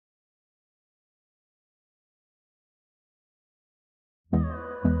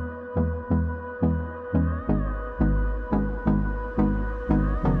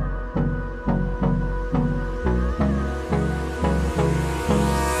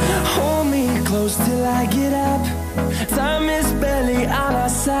close till I get up. Time is barely on our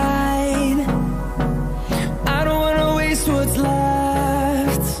side. I don't wanna waste what's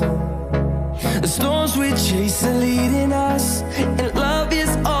left. The storms we chase are leading us, and love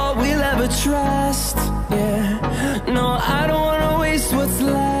is all we'll ever trust. Yeah, no, I don't wanna waste what's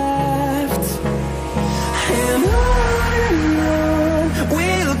left. And on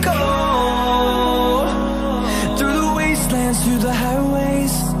we'll go, through the wastelands, through the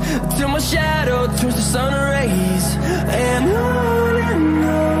highways, till my shadow turns to sun rays. And on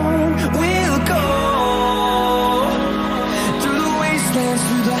we'll go, through the wastelands,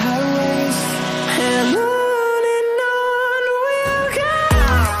 through the highways, and on we'll go.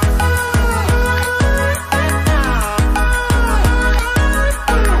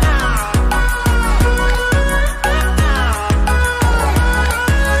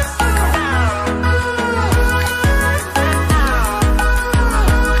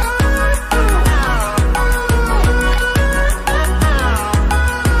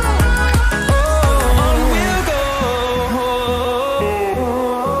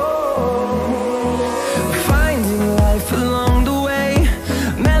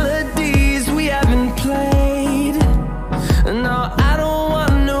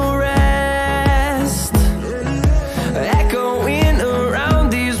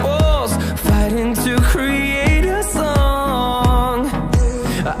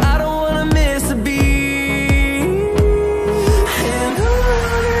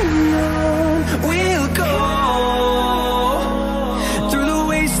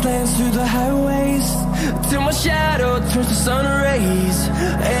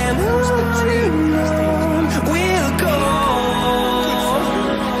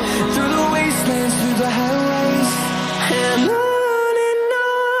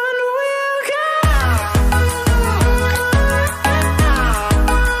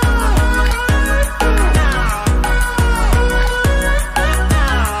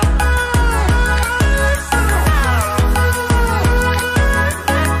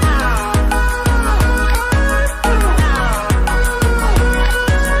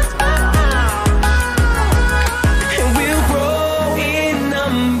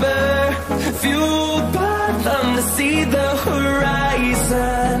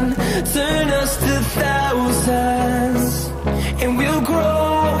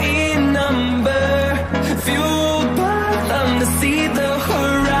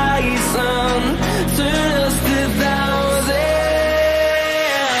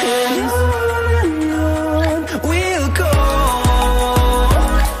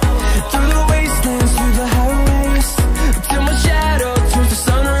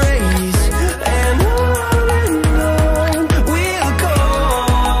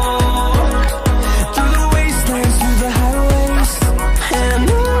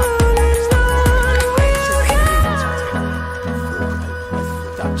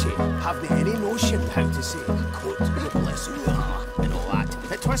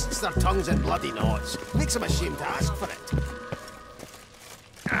 And bloody knots. Makes him ashamed to ask for it.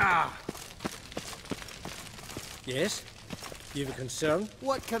 Ah! Yes? You have a concern?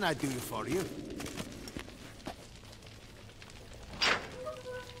 What can I do for you?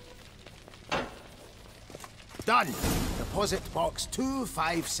 Done! Deposit box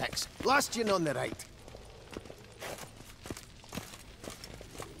 256. Last one on the right.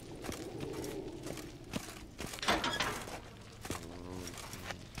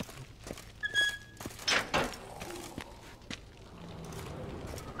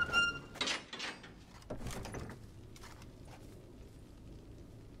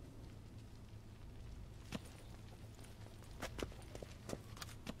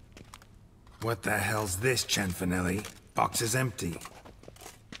 What the hell's this, Cianfanelli? Box is empty.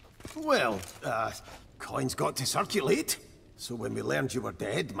 Well, coins got to circulate. So when we learned you were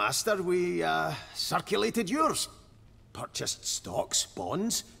dead, Master, we, circulated yours. Purchased stocks,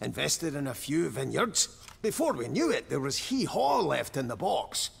 bonds, invested in a few vineyards. Before we knew it, there was hee-haw left in the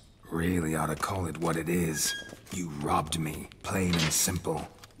box. Really ought to call it what it is. You robbed me, plain and simple.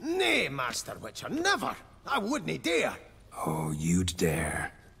 Nay, Master Witcher, never! I wouldn't dare! Oh, you'd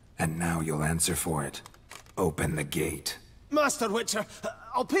dare. And now you'll answer for it. Open the gate. Master Witcher,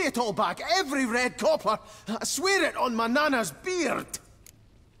 I'll pay it all back, every red copper. I swear it on my nana's beard.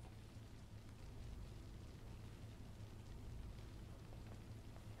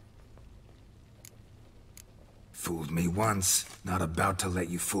 Fooled me once, not about to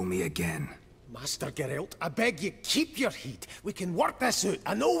let you fool me again. Master Geralt, I beg you, keep your heat. We can work this out,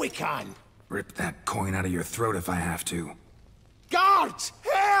 I know we can. Rip that coin out of your throat if I have to. Guards,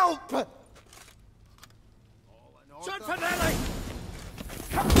 help! Cianfanelli!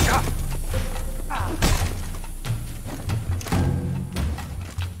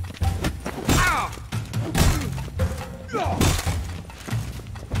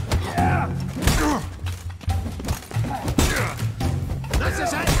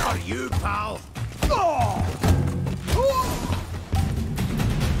 are you, pal? Oh!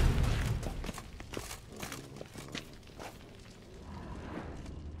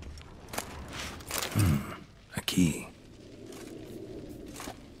 A key.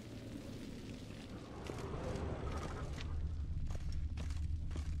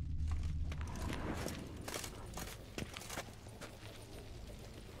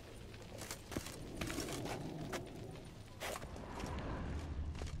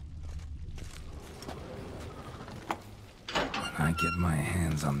 When I get my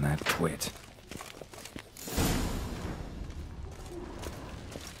hands on that twit.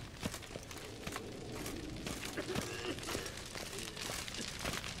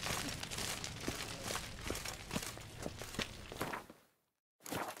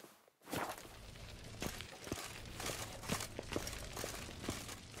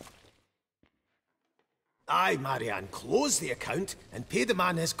 Aye, Marianne, close the account and pay the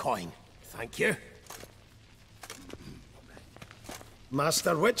man his coin. Thank you.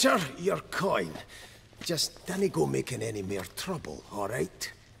 Master Witcher, your coin. Just dinna go making any more trouble, all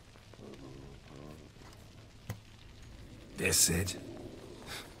right? This it?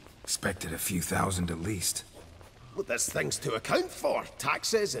 Expected a few thousand at least. Well, there's things to account for.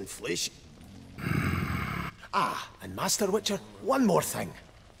 Taxes, inflation... Ah, and Master Witcher, one more thing.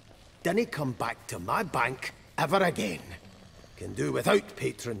 Dinna come back to my bank ever again. Can do without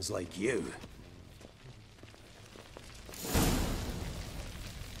patrons like you.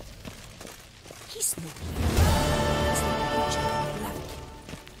 He's no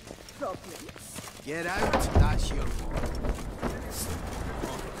problems. Get out, that's your...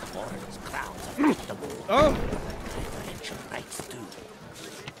 Oh!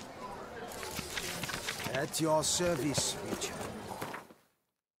 At your service, Witcher.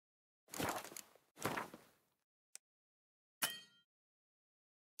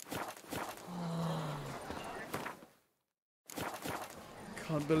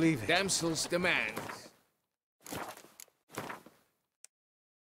 Can't believe it. Damsel's demands.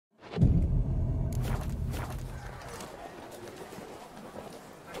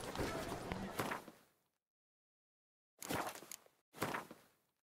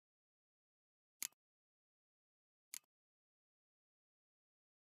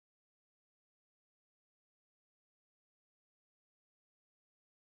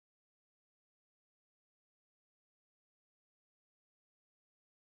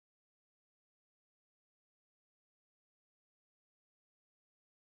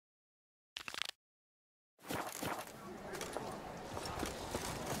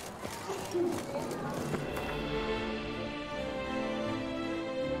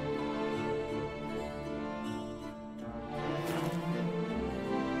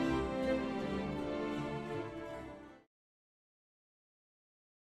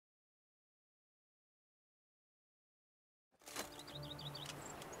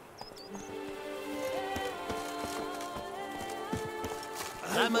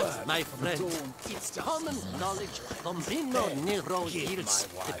 My friend, it's common knowledge Pompino Nero yields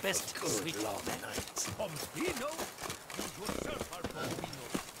the best sweet melons. Pompino? You yourself are Pompino.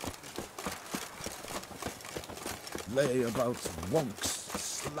 Lay about wonks,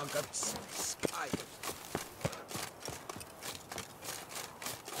 sluggards, skiers.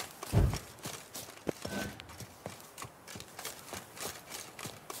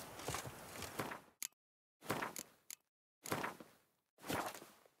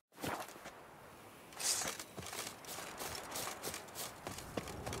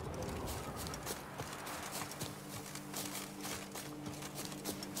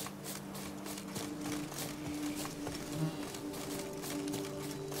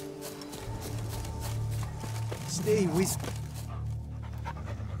 Stay with...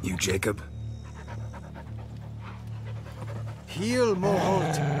 You, Jacob? Heel,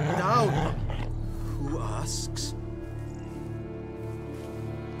 Moholt. Down. Who asks?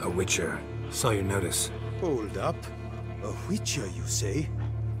 A witcher. Saw your notice. Hold up. A witcher, you say?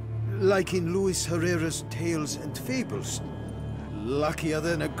 Like in Luis Herrera's Tales and Fables. Luckier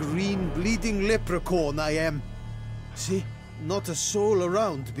than a green bleeding leprechaun I am. See, not a soul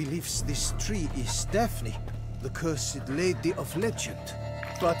around believes this tree is Daphne, the cursed lady of legend.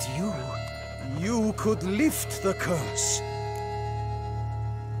 But you could lift the curse.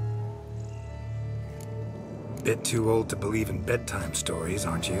 Bit too old to believe in bedtime stories,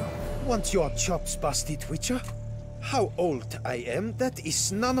 aren't you? Want your chops busted, Witcher? How old I am, that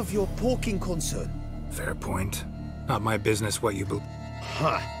is none of your poking concern. Fair point. Not my business what you believe.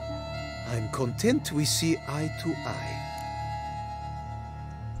 Ha! I'm content we see eye to eye.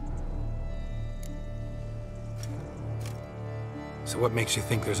 So what makes you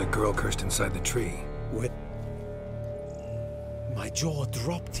think there's a girl cursed inside the tree? What? My jaw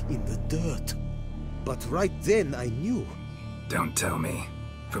dropped in the dirt. But right then I knew. Don't tell me.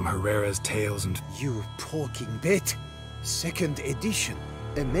 From Herrera's Tales and... You porking bet. 2nd edition.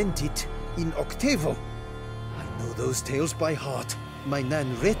 Amended in octavo. I know those tales by heart. My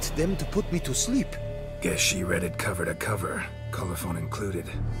nan read them to put me to sleep. Guess she read it cover to cover, colophon included.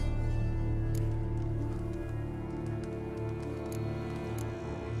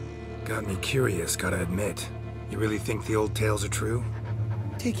 Got me curious, gotta admit. You really think the old tales are true?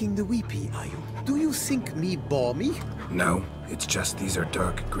 Taking the weepy, are you? Do you think me balmy? No, it's just these are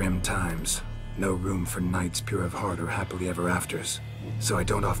dark, grim times. No room for knights pure of heart or happily ever afters. So I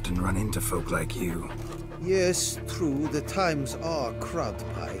don't often run into folk like you. Yes, true, the times are crowd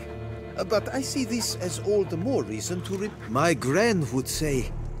pie. But I see this as all the more reason to My gran would say,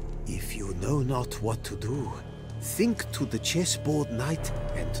 if you know not what to do, think to the chessboard knight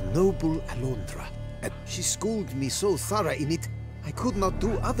and noble Alondra. And she schooled me so thorough in it, I could not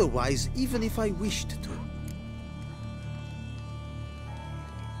do otherwise even if I wished to.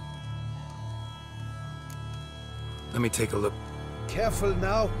 Let me take a look. Careful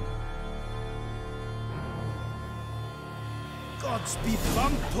now. Gods be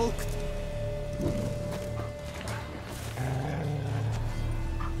bum-poked.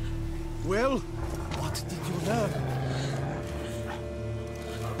 Well, what did you learn?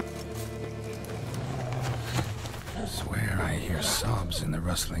 I swear I hear sobs in the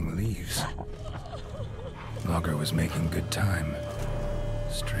rustling leaves. Logger was making good time.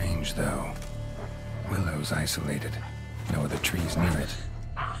 Strange, though. Willow's isolated. No other trees near it.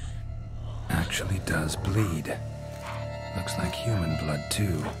 Actually does bleed. Looks like human blood,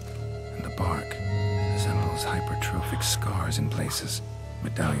 too. And the bark resembles hypertrophic scars in places.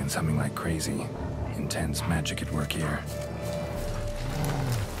 Medallions humming like crazy. Intense magic at work here.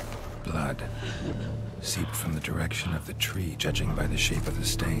 Blood. Seeped from the direction of the tree, judging by the shape of the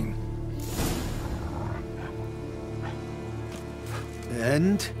stain.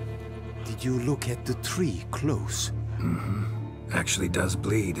 And? Did you look at the tree close? Mm-hmm. Actually does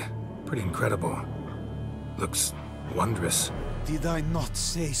bleed. Pretty incredible. Looks wondrous. Did I not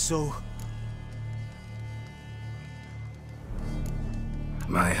say so?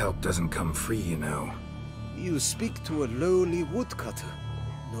 My help doesn't come free, you know. You speak to a lowly woodcutter.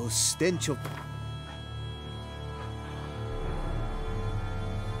 No stench of...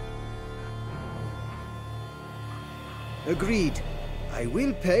 Agreed. I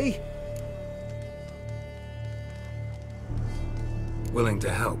will pay. Willing to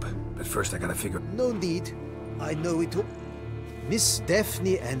help, but first I gotta figure... No need. I know it all. Miss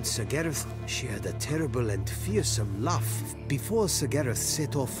Daphne and Sir Gareth shared a terrible and fearsome laugh. Before Sir Gareth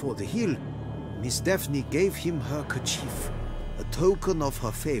set off for the hill, Miss Daphne gave him her kerchief, a token of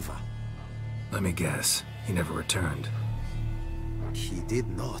her favor. Let me guess, he never returned. He did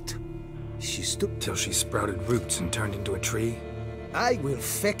not. She stood... Till she sprouted roots and turned into a tree? I will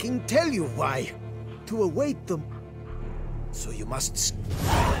fecking tell you why. To await them. So you must...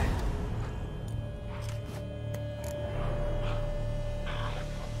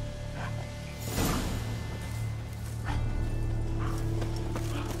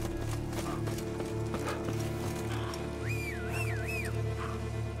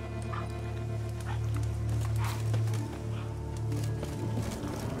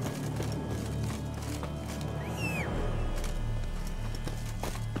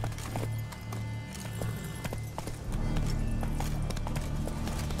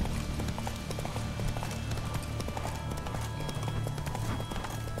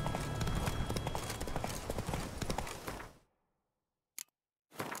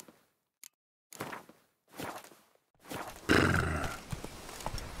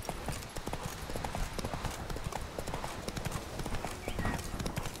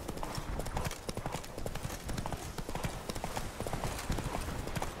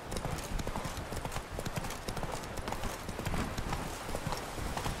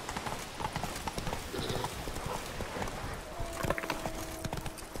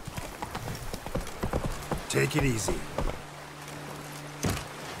 Take it easy.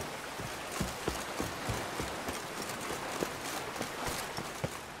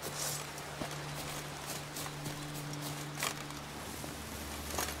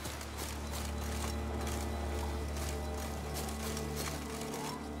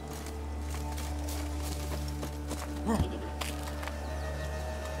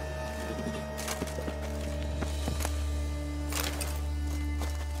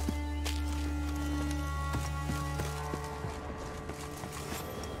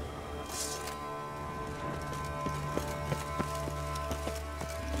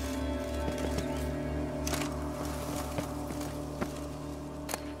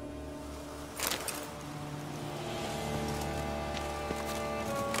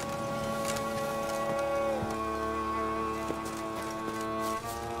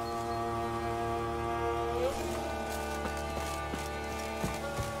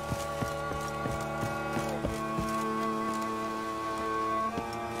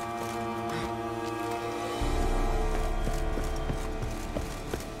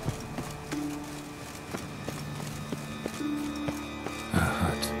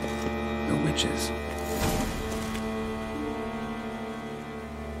 switches.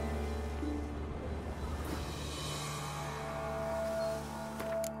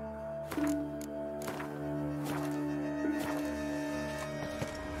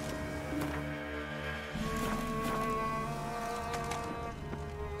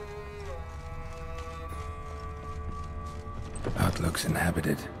 Hut looks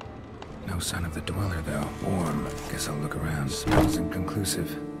inhabited. No sign of the dweller, though. Warm. Guess I'll look around. Smells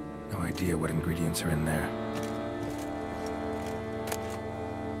inconclusive. No idea what ingredients are in there.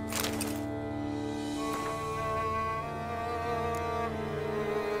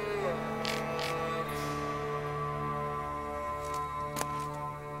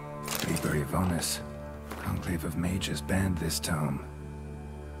 Liber Yvonis. Conclave of Mages banned this tome.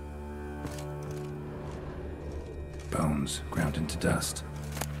 Bones ground into dust.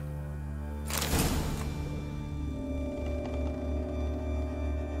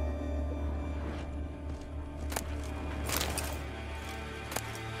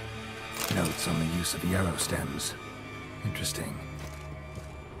 Notes on the use of yarrow stems. Interesting.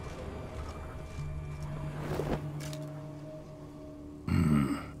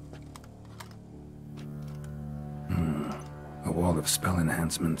 A wall of spell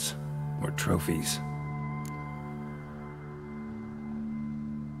enhancements, or trophies.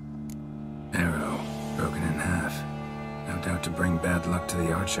 Arrow, broken in half. No doubt to bring bad luck to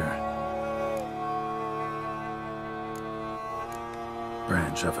the archer.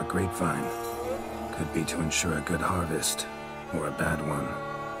 Branch off a grapevine. Could be to ensure a good harvest, or a bad one.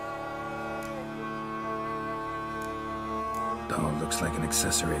 Doll looks like an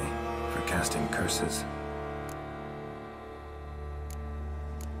accessory for casting curses.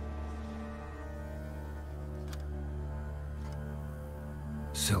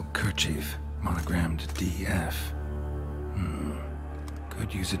 Silk kerchief, monogrammed DF.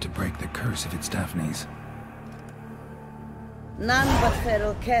 Could use it to break the curse if it's Daphne's. None but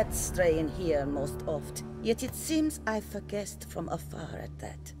feral cats stray in here most oft, yet it seems I've guessed from afar at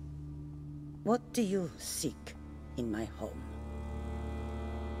that. What do you seek in my home?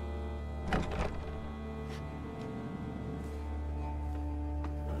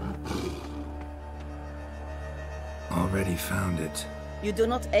 Already found it. You do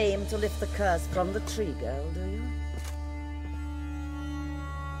not aim to lift the curse from the tree, girl, do you?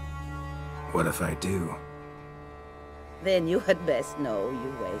 What if I do? Then you had best know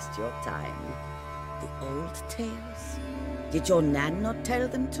you waste your time. The old tales? Did your Nan not tell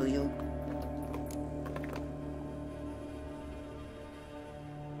them to you?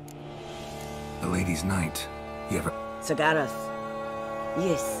 The Lady's Knight. You ever... Sagarath.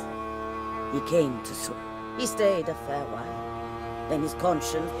 Yes. He came to Sur. He stayed a fair while. Then his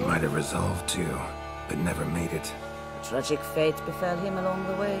conscience... Might have resolved to, but never made it. A tragic fate befell him along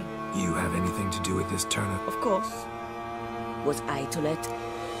the way. You have anything to do with this turnip? Of course. Was I to let...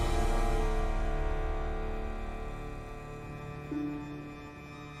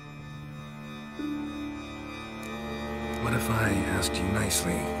 What if I asked you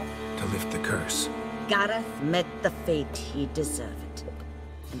nicely to lift the curse? Gareth met the fate he deserved.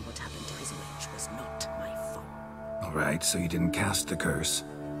 And what happened to his witch was not my fault. Alright, so you didn't cast the curse,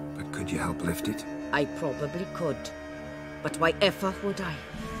 but could you help lift it? I probably could. But why ever would I?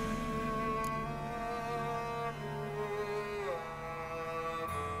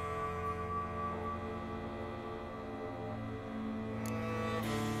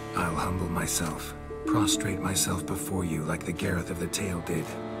 I'll humble myself, prostrate myself before you like the Gareth of the tale did.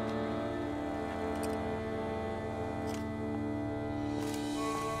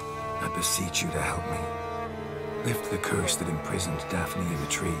 I beseech you to help me. Lift the curse that imprisoned Daphne in the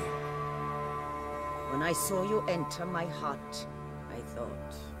tree. When I saw you enter my heart, I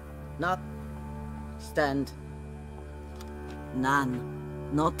thought, not stand.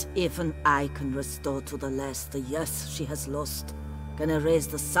 None, not even I can restore to the lass the years she has lost, can erase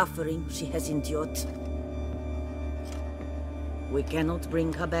the suffering she has endured. We cannot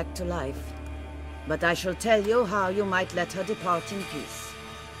bring her back to life, but I shall tell you how you might let her depart in peace.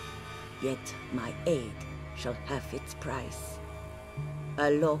 Yet my aid shall have its price.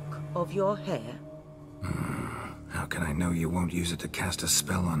 A lock of your hair. How can I know you won't use it to cast a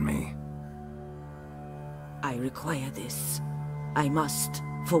spell on me? I require this. I must,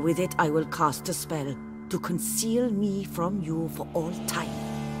 for with it I will cast a spell to conceal me from you for all time,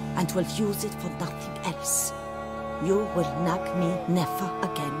 and will use it for nothing else. You will nag me never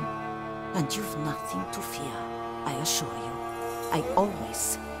again, and you've nothing to fear, I assure you. I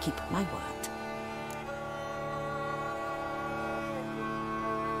always keep my word.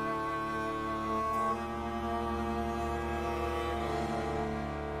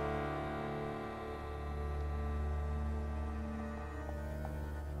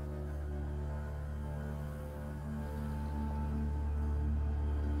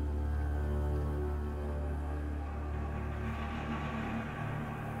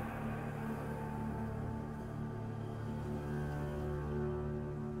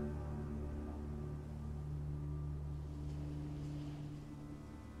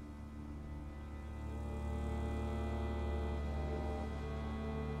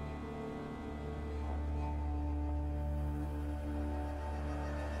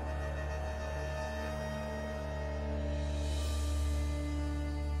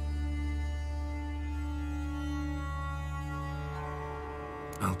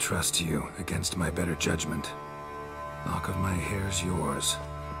 I'll trust you against my better judgment. Lock of my hair's yours.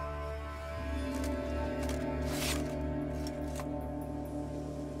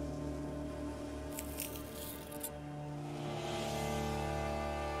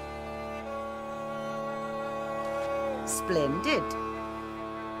 Splendid.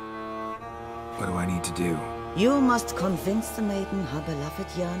 What do I need to do? You must convince the maiden her beloved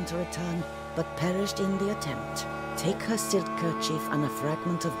yearned to return, but perished in the attempt. Take her silk kerchief and a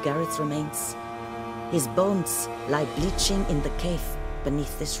fragment of Gareth's remains. His bones lie bleaching in the cave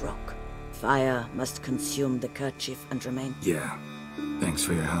beneath this rock. Fire must consume the kerchief and remain. Yeah. Thanks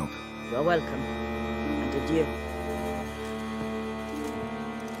for your help. You're welcome. And adieu.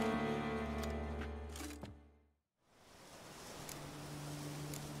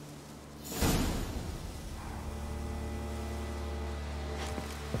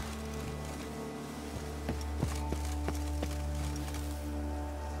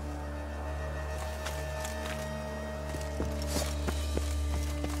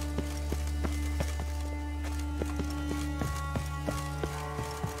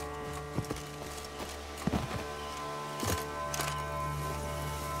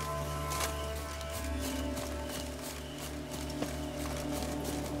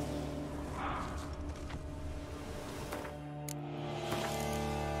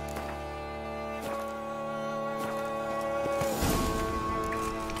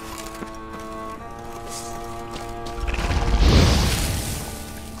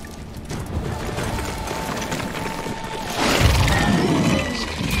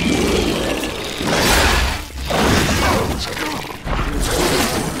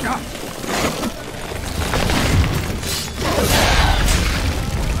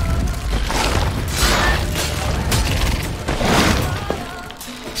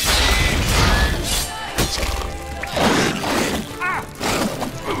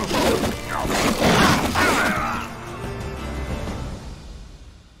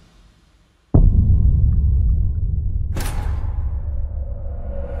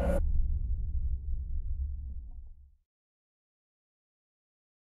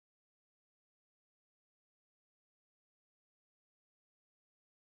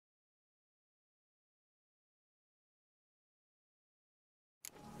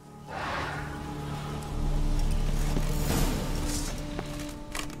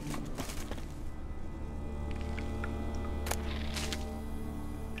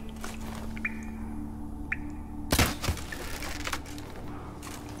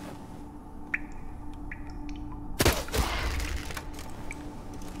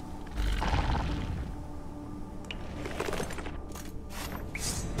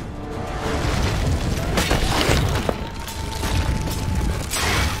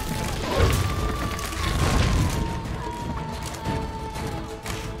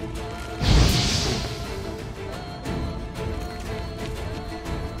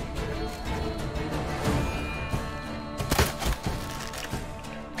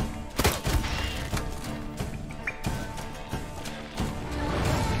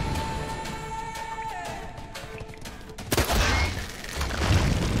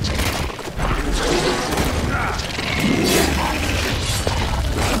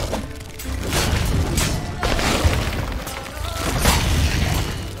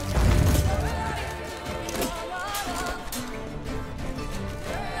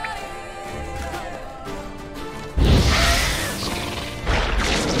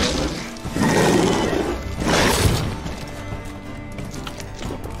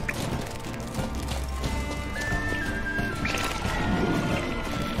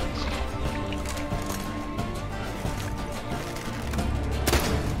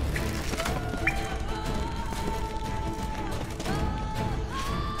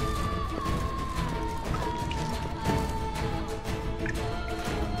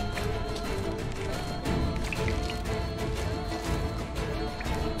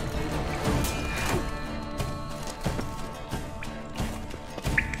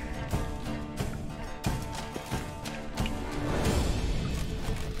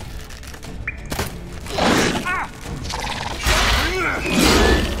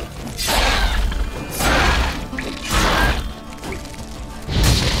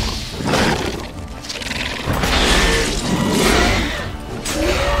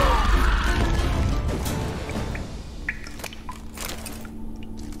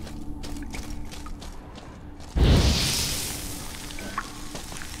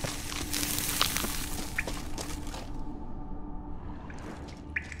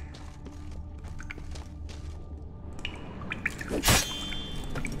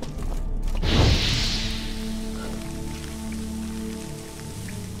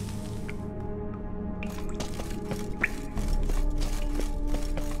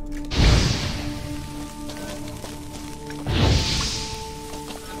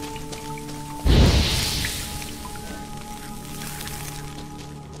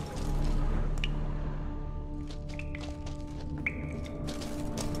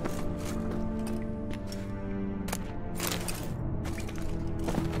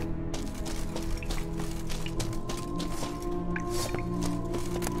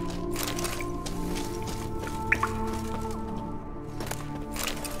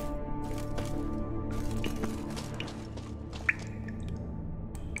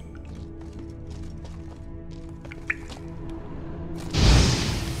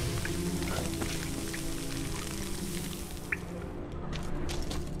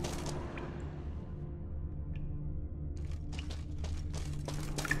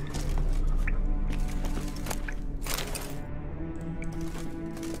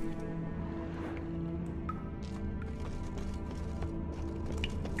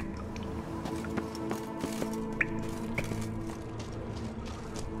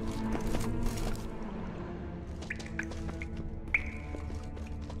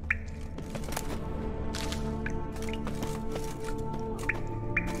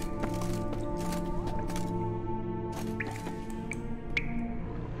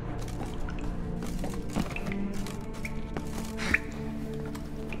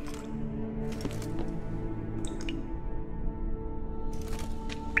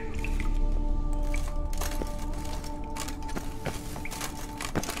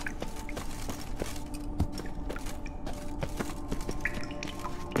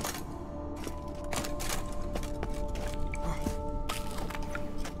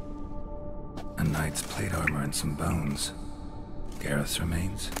 find some bones. Gareth's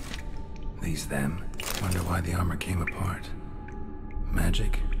remains? These them? Wonder why the armor came apart.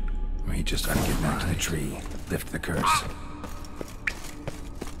 Magic? Or he just tried to get back to the tree, lift the curse.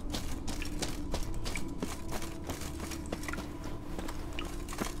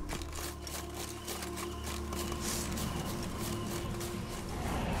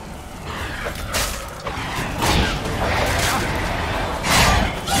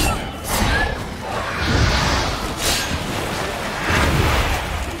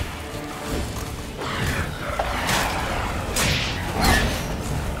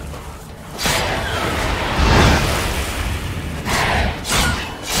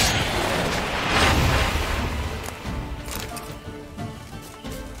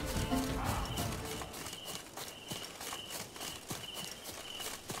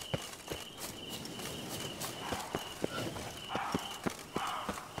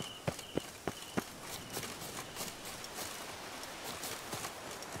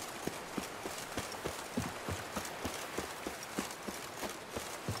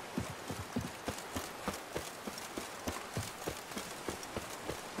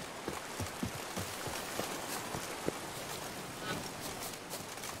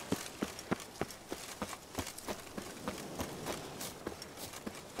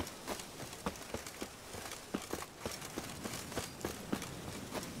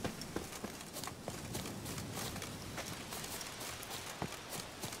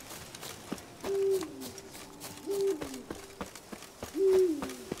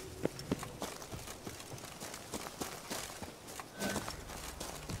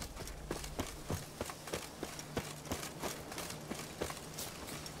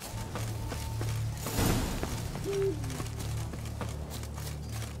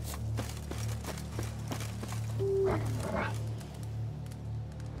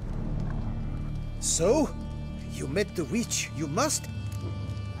 So? You met the witch. You must...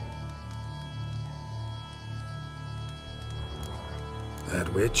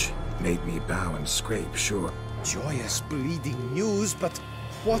 That witch made me bow and scrape, sure. Joyous, bleeding news, but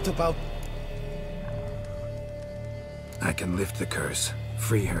what about... I can lift the curse,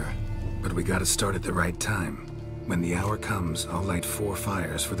 free her, but we gotta start at the right time. When the hour comes, I'll light 4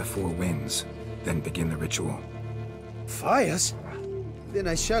 fires for the 4 winds, then begin the ritual. Fires? Then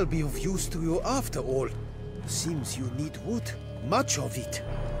I shall be of use to you after all. Seems you need wood. Much of it.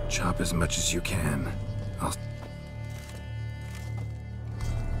 Chop as much as you can.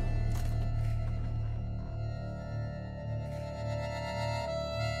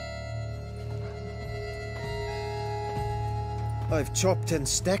 I've chopped and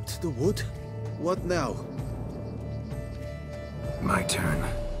stacked the wood. What now? My turn.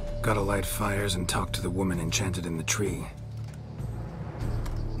 Gotta light fires and talk to the woman enchanted in the tree.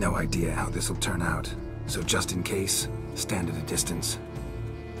 No idea how this'll turn out, so just in case, stand at a distance.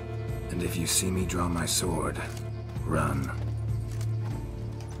 And if you see me draw my sword, run.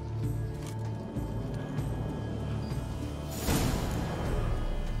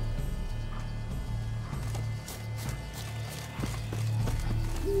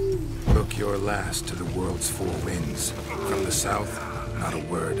 Look your last to the world's 4 winds. From the south, not a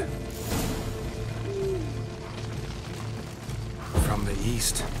word. From the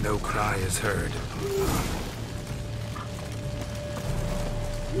east, no cry is heard.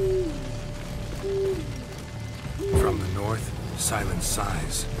 From the north, silence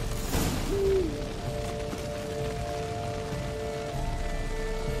sighs.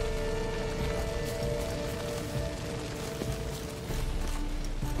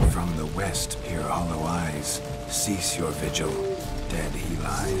 From the west, peer hollow eyes. Cease your vigil. Dead he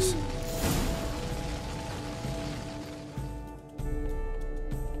lies.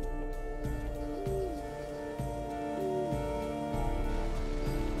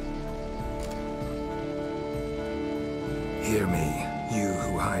 Hear me, you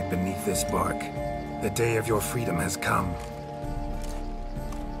who hide beneath this bark. The day of your freedom has come.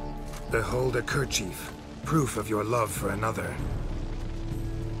 Behold a kerchief, proof of your love for another.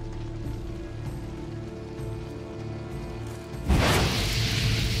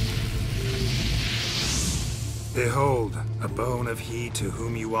 Behold, a bone of he to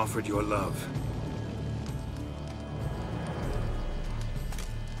whom you offered your love.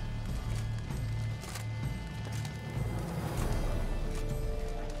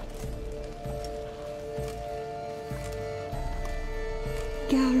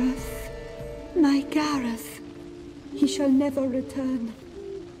 Gareth, my Gareth, he shall never return.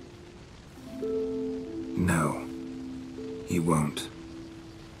 No, he won't.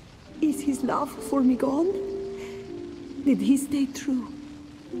 Is his love for me gone? Did he stay true?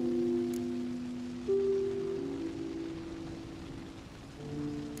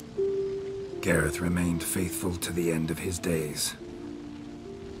 Gareth remained faithful to the end of his days.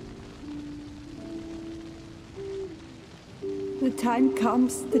 The time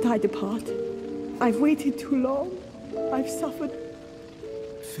comes that I depart. I've waited too long. I've suffered.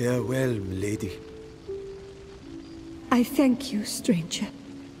 Farewell, milady. I thank you, stranger.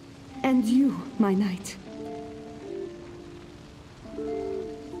 And you, my knight.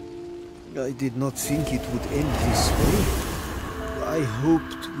 I did not think it would end this way. I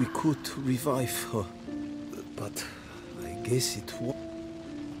hoped we could revive her. But I guess it won't.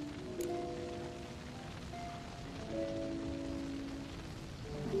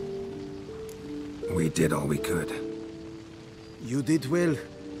 We did all we could. You did well.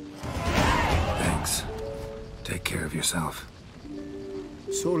 Thanks. Take care of yourself.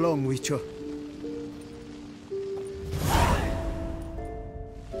 So long, Witcher.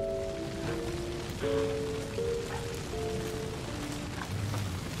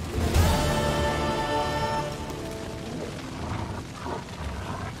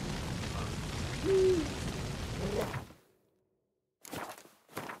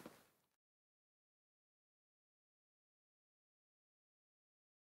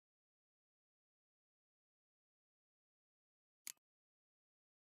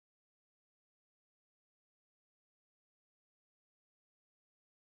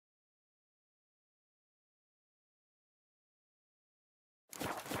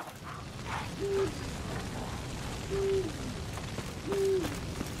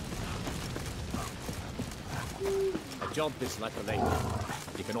 A job this like a late.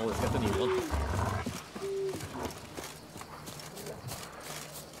 You can always get a new one.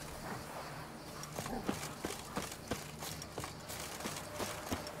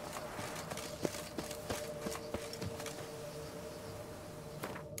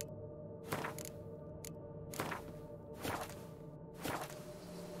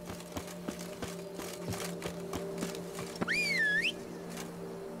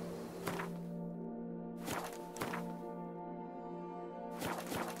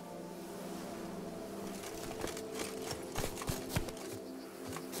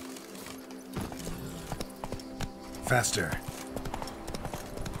 Faster.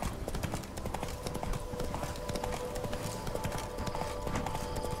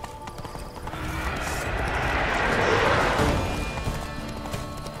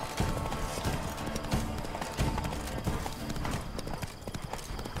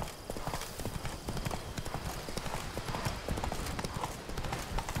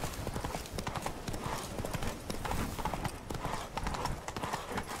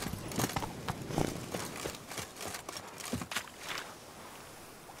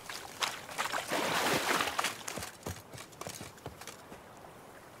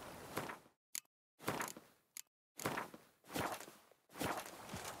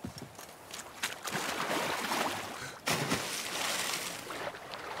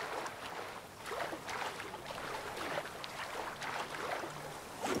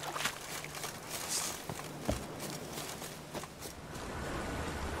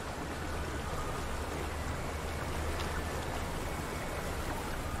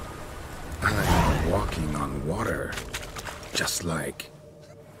 I'm walking on water, just like...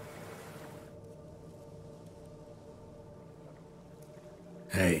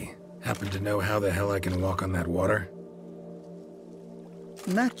 Hey, happen to know how the hell I can walk on that water?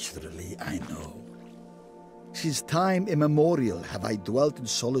 Naturally, I know. Since time immemorial have I dwelt in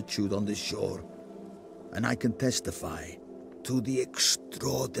solitude on this shore, and I can testify to the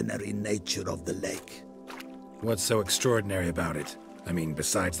extraordinary nature of the lake. What's so extraordinary about it? I mean,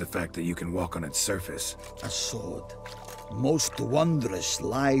 besides the fact that you can walk on its surface. A sword, most wondrous,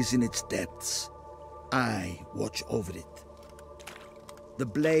 lies in its depths. I watch over it. The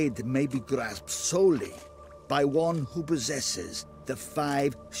blade may be grasped solely by one who possesses the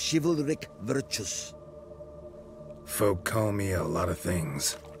 5 chivalric virtues. Folk call me a lot of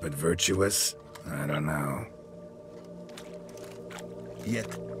things, but virtuous? I don't know.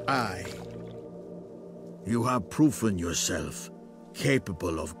 Yet you have proven yourself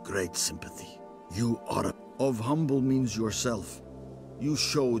capable of great sympathy. You are of humble means yourself. You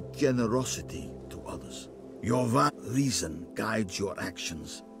show generosity to others. Your reason guides your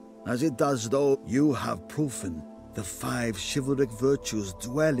actions, as it does though you have proven the 5 chivalric virtues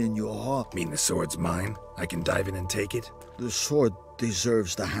dwell in your heart. Mean the sword's mine? I can dive in and take it? The sword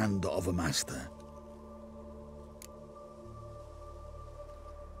deserves the hand of a master.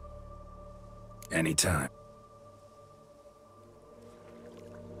 Anytime.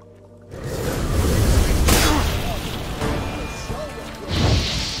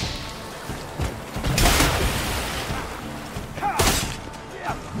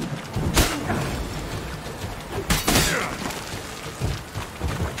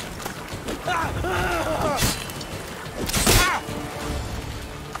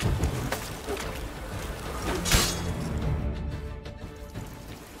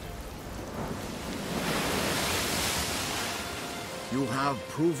 You have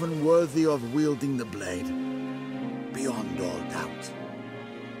proven worthy of wielding the blade, beyond all doubt.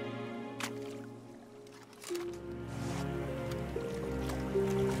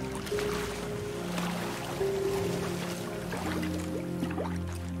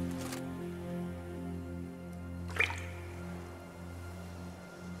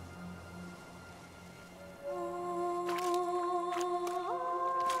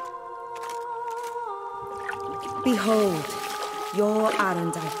 Behold, your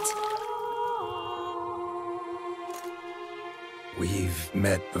Arendite. We've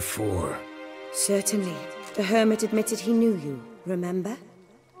met before. Certainly. The hermit admitted he knew you, remember?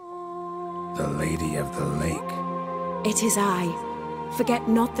 The Lady of the Lake. It is I. Forget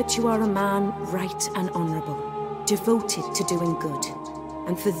not that you are a man right and honorable, devoted to doing good.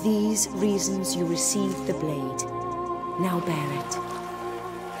 And for these reasons you received the blade. Now bear it.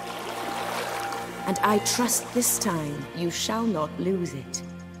 And I trust this time you shall not lose it.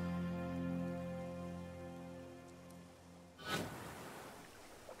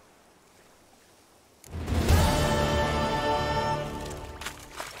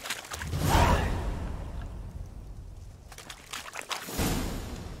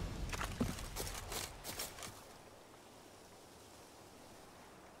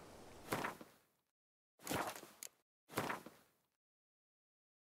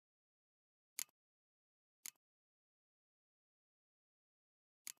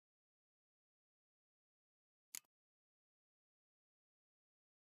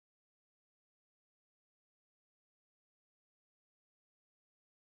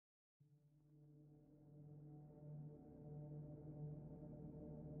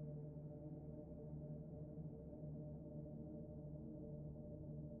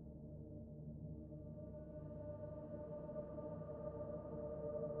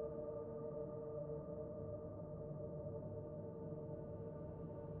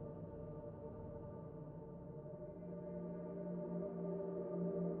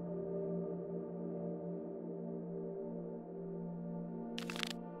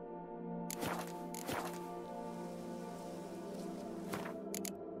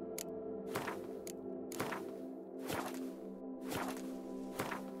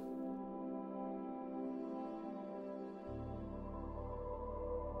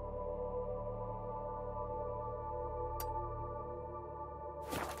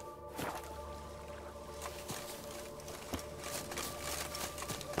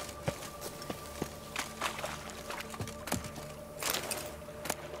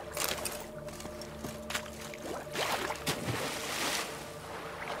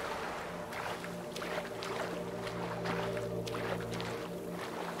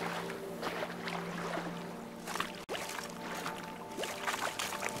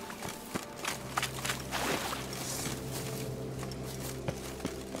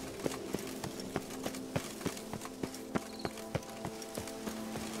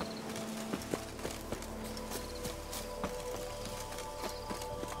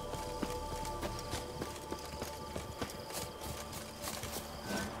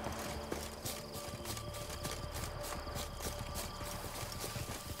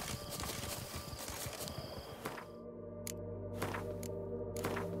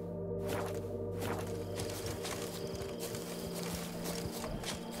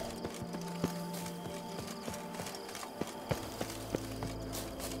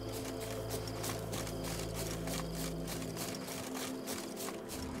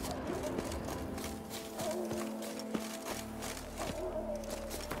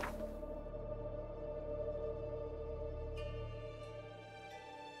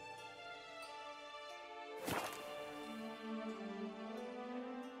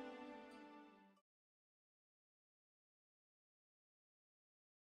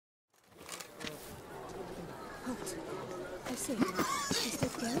 I say, is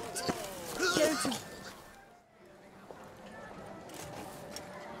that Garrett? Garrett!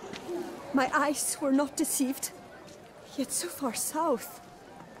 My eyes were not deceived, yet so far south.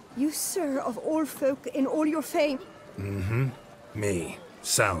 You, sir, of all folk in all your fame. Mm-hmm. Me.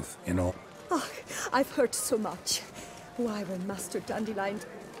 South in all... Oh, I've heard so much. Why, when Master Dandelion...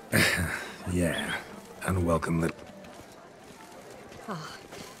 Yeah. Unwelcome little... Ah,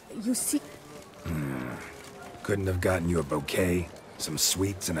 you see... Couldn't have gotten you a bouquet, some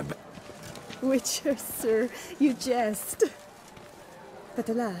sweets, and a... Witcher, sir, you jest. But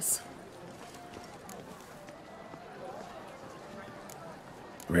alas...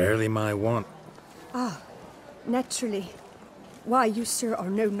 Rarely my want. Ah, naturally. Why, you, sir, are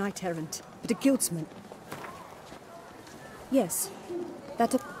no knight-errant, but a guildsman. Yes,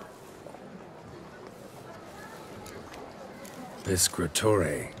 that... This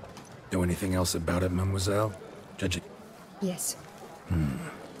Grotore. Know anything else about it, mademoiselle? Judge it. Yes.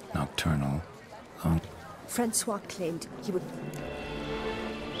 Nocturnal. Francois claimed he would...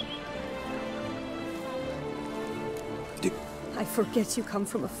 I forget you come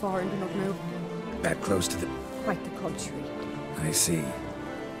from afar and do not know. That close to the... Quite the contrary. I see.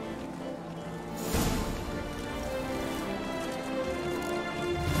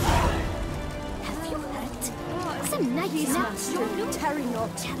 Have you heard? Some night Please, naps. master, tarry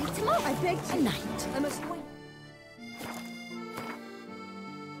not. Tarry tomorrow. I beg A you. night. I must wait.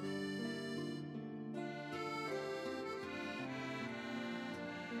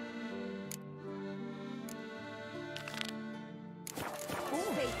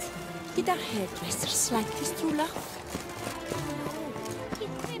 Did our hairdresser slightly through love?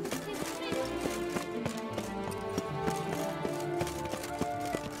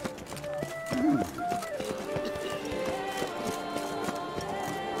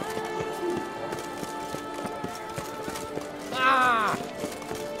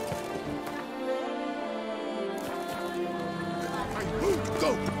 I won't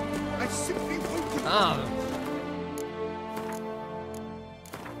go! I simply won't go!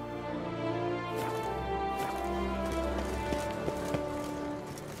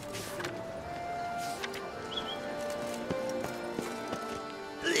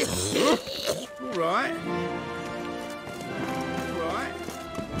 Right. Right.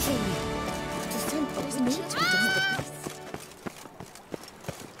 To send us meat to the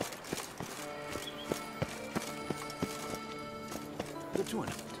The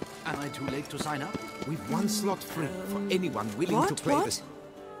tournament. Am I too late to sign up? We've one slot free for anyone willing to play this.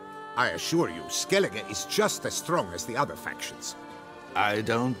 I assure you, Skellige is just as strong as the other factions. I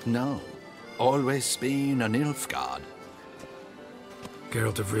don't know. Always been an Nilfgaard.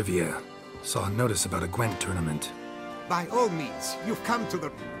 Geralt of Rivia. Saw a notice about a Gwent tournament. By all means, you've come to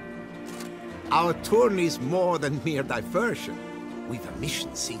the... Our tourney's more than mere diversion. We've a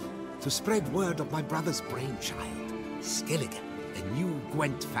mission, see? To spread word of my brother's brainchild, Skellige, the new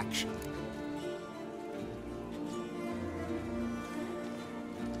Gwent faction.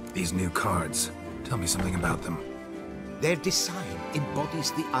 These new cards. Tell me something about them. Their design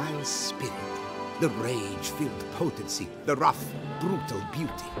embodies the Isle's spirit. The rage-filled potency, the rough, brutal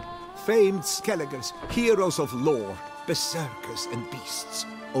beauty. Famed Skelligers, heroes of lore, berserkers and beasts,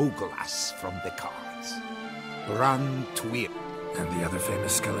 Ogolas from the cards. Ran Twir. And the other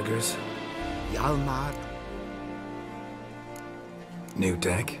famous Skelligers? Hjalmar. New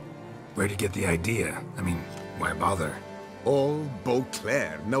deck? Where'd you get the idea? I mean, why bother? All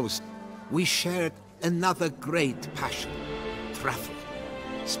Beauclair knows. We shared another great passion. Travel.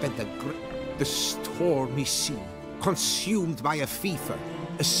 Spent the stormy sea, consumed by a fever,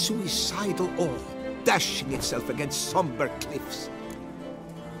 a suicidal awe, dashing itself against somber cliffs.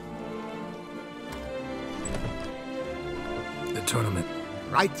 The tournament.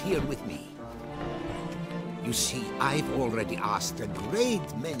 Right here with me. You see, I've already asked a great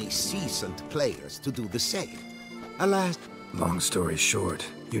many seasoned players to do the same. Alas... Long story short,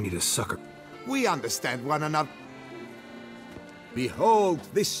 you need a sucker. We understand one another. Behold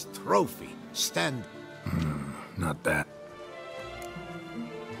this trophy. Stand... Not bad.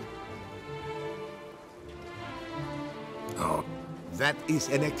 Oh. That is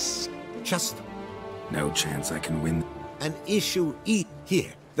an just... No chance I can win. An issue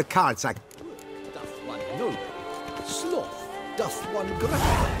here. The cards I... Doth one know? Sloth doth one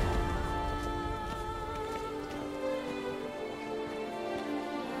grapple.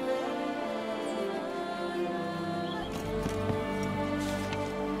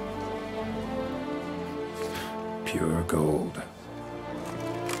 Pure gold.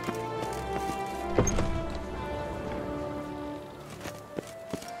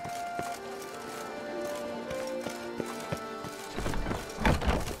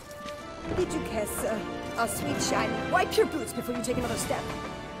 Did you care, sir? Our sweet shine. Wipe your boots before you take another step.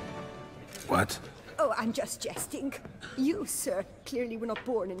 What? Oh, I'm just jesting. You, sir, clearly were not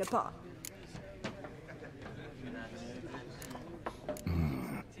born in a bar.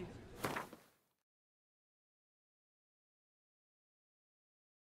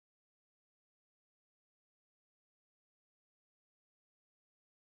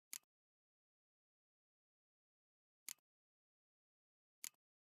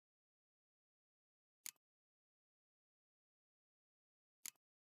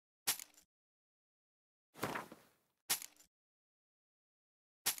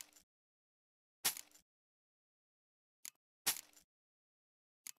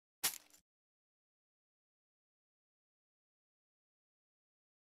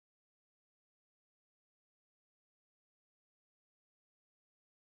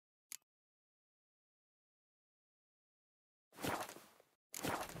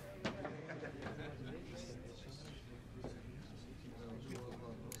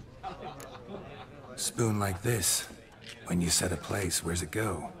 Spoon like this. When you set a place, where's it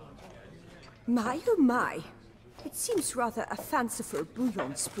go? My oh my. It seems rather a fanciful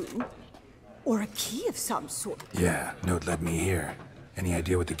bouillon spoon. Or a key of some sort. Yeah, note led me here. Any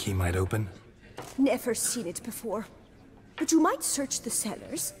idea what the key might open? Never seen it before. But you might search the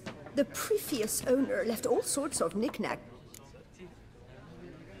cellars. The previous owner left all sorts of knick-knack.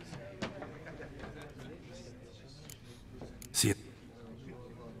 See it.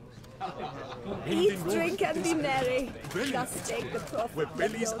 Eat, drink, and be merry. Just take the profit.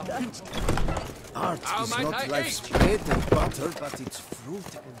 Art is not life's bread and butter, but it's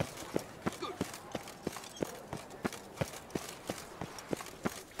fruit and...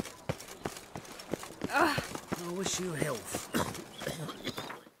 I wish you health.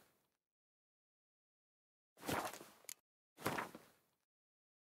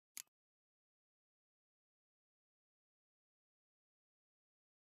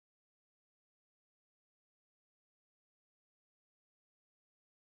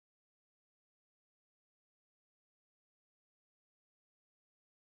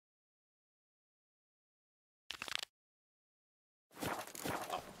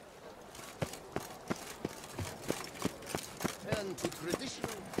 To traditional.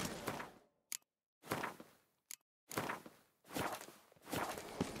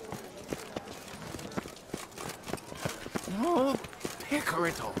 Oh,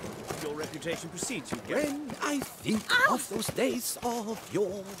 Pecorito. Your reputation precedes you, Gary. When I think of those days of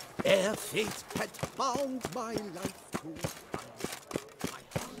yore, ere fate had bound my life to...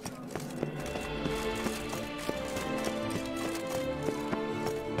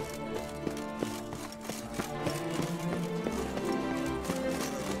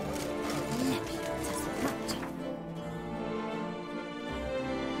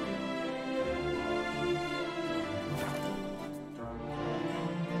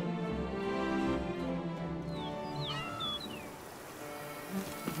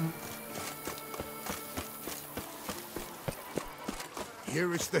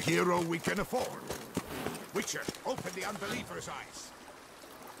 Here is the hero we can afford. Witcher, open the unbeliever's eyes.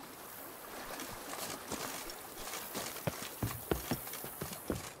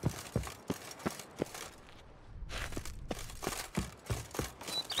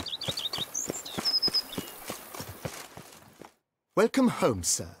 Welcome home,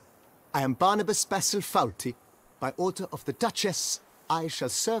 sir. I am Barnabas Basil-Faulty. By order of the Duchess, I shall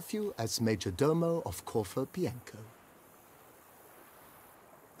serve you as Major Domo of Corfu Bianco.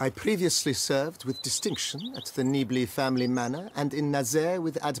 I previously served with distinction at the Nibli family manor and in Nazaire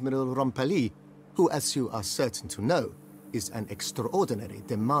with Admiral Rompali, who, as you are certain to know, is an extraordinary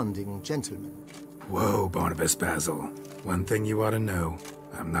demanding gentleman. Whoa, Barnabas Basil. One thing you ought to know.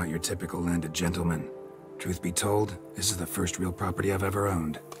 I'm not your typical landed gentleman. Truth be told, this is the first real property I've ever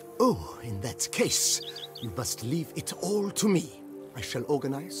owned. Oh, in that case, you must leave it all to me. I shall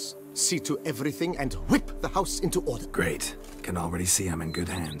organize, see to everything, and whip the house into order. Great. Can already see I'm in good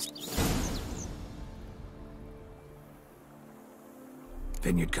hands.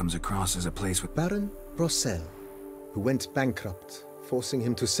 Vineyard comes across as a place with... Baron Rossel, who went bankrupt, forcing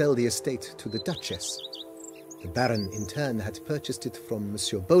him to sell the estate to the Duchess. The Baron, in turn, had purchased it from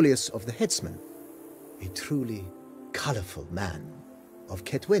Monsieur Bolius of the Headsman, a truly colorful man of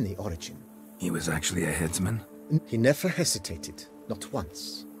Ketweni origin. He was actually a headsman? He never hesitated, not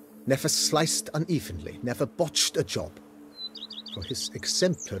once. Never sliced unevenly, never botched a job. For his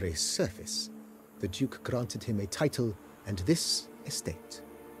exemplary service, the Duke granted him a title and this estate.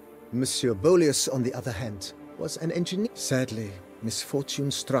 Monsieur Bolius, on the other hand, was an engineer. Sadly,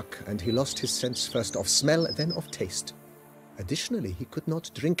 misfortune struck and he lost his sense first of smell, then of taste. Additionally, he could not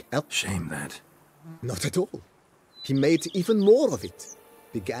drink alcohol. Shame that. Not at all. He made even more of it.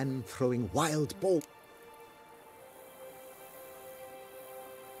 Began throwing wild balls.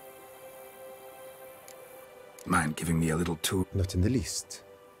 Mind giving me a little tour? Not in the least.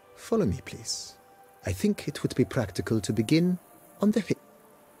 Follow me, please. I think it would be practical to begin on the hip.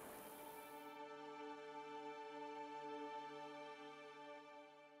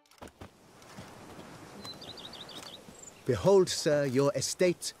 Behold, sir, your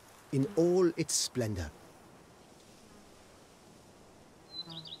estate in all its splendor.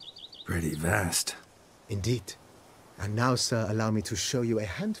 Pretty vast. Indeed. And now, sir, allow me to show you a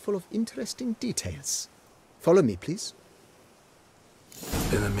handful of interesting details. Follow me, please.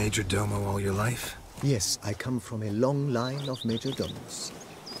 Been a major domo all your life? Yes, I come from a long line of major domos.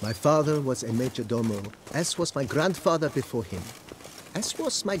 My father was a major domo, as was my grandfather before him, as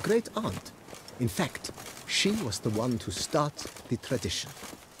was my great-aunt. In fact, she was the one to start the tradition.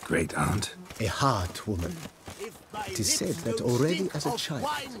 Great-aunt? A hard woman. It is said that already as a child,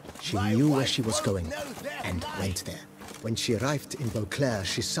 she knew where she was going and went there. When she arrived in Beauclair,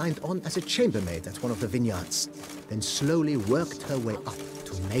 she signed on as a chambermaid at one of the vineyards, then slowly worked her way up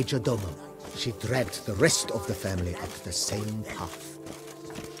to Major Domo. She dragged the rest of the family up the same path.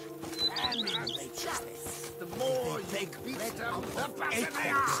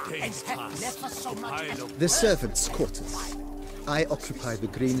 The servants' quarters. I occupy the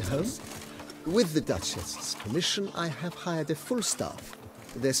green home. With the Duchess's permission, I have hired a full staff.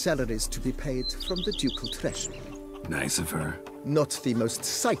 Their salaries to be paid from the ducal treasury. Nice of her. Not the most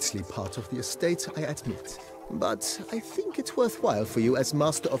sightly part of the estate, I admit. But I think it's worthwhile for you as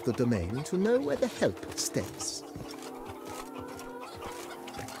master of the domain to know where the help stays.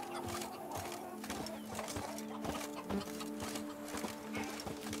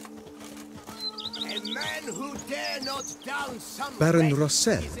 Who dare not down some Baron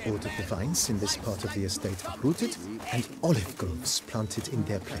Rossel ordered the vines in this part of the estate uprooted and olive groves planted in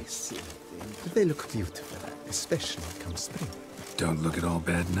their place. They look beautiful, especially come spring. Don't look at all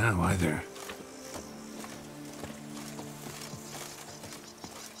bad now, either.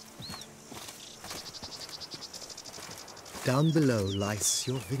 Down below lies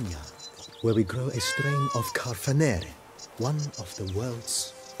your vineyard, where we grow a strain of Carfanere, one of the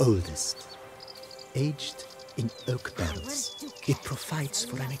world's oldest. Aged in oak barrels, it provides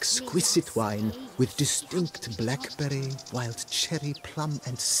for an exquisite wine with distinct blackberry, wild cherry, plum,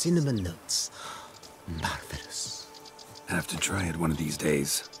 and cinnamon notes. Marvelous. Have to try it one of these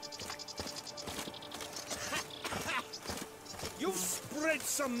days. You've spread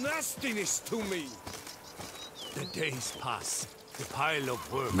some nastiness to me. The days pass. The pile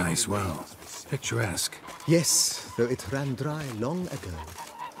of work. Nice well. Picturesque. Yes, though it ran dry long ago.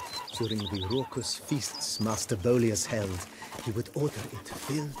 During the raucous feasts Master Bolius held, he would order it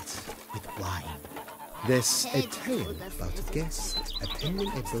filled with wine. There's a tale about a guest attending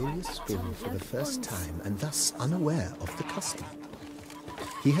a Bolius ball for the first time and thus unaware of the custom.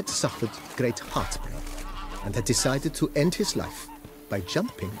 He had suffered great heartbreak and had decided to end his life by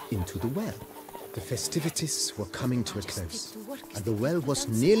jumping into the well. The festivities were coming to a close, and the well was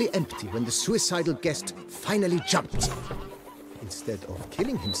nearly empty when the suicidal guest finally jumped. Instead of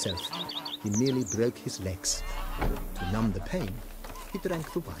killing himself, he merely broke his legs. To numb the pain, he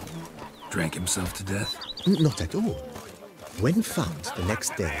drank the wine. Drank himself to death? Not at all. When found the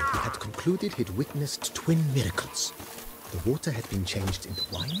next day, he had concluded he'd witnessed twin miracles. The water had been changed into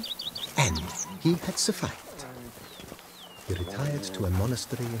wine, and he had survived. He retired to a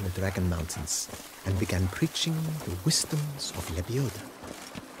monastery in the Dragon Mountains and began preaching the wisdoms of Lebioda.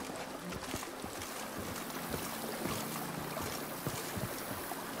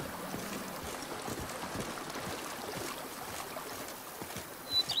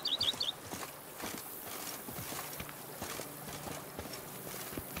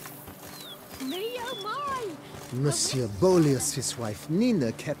 Monsieur Bolius' wife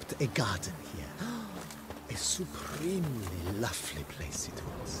Nina kept a garden here. A supremely lovely place it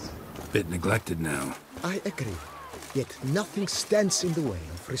was. Bit neglected now. I agree. Yet nothing stands in the way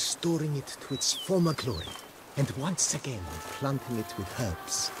of restoring it to its former glory, and once again planting it with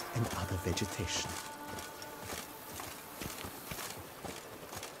herbs and other vegetation.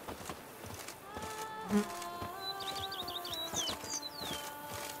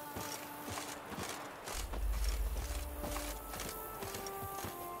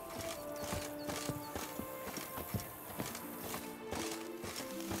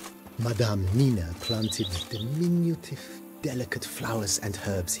 Madame Nina planted diminutive, delicate flowers and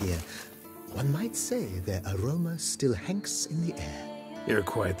herbs here. One might say their aroma still hangs in the air. You're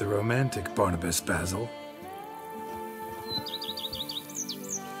quite the romantic, Barnabas Basil.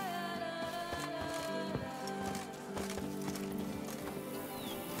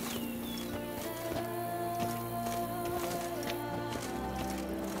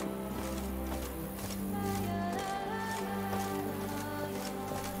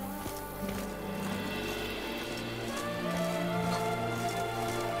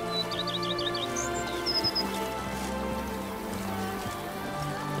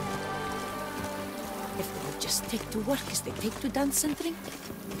 Take to work as they take to dance and drink.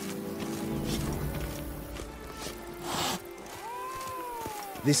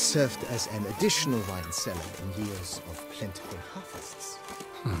 This served as an additional wine cellar in years of plentiful harvests.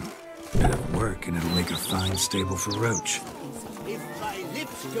 Bit of work and it'll make a fine stable for Roach. If my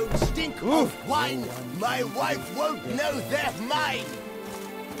lips don't stink of wine, my wife won't know they're mine.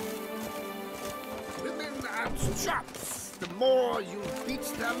 Women and shops. The more you beat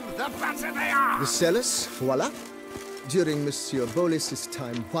them, the better they are. The cellars, voila. During Monsieur Bolis's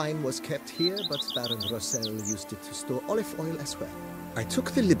time, wine was kept here, but Baron Rossel used it to store olive oil as well. I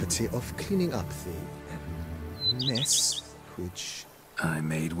took the liberty of cleaning up the mess, which I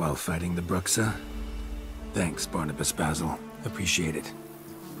made while fighting the Bruxa. Thanks, Barnabas Basil. Appreciate it.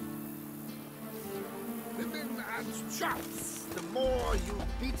 Women and chaps. The more you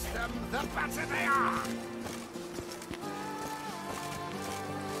beat them, the better they are.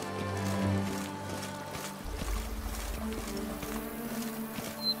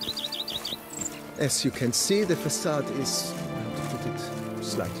 as you can see, the facade is, how to put it,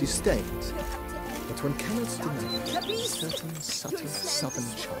 slightly stained. But one cannot deny a certain subtle southern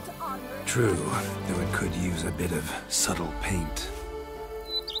charm. True, though it could use a bit of subtle paint.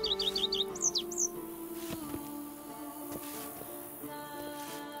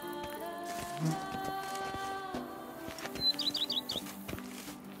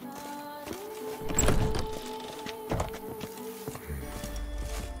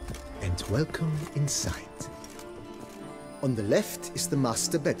 And welcome inside. On the left is the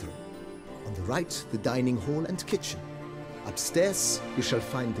master bedroom. On the right, the dining hall and kitchen. Upstairs, you shall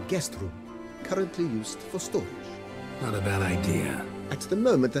find the guest room, currently used for storage. Not a bad idea. At the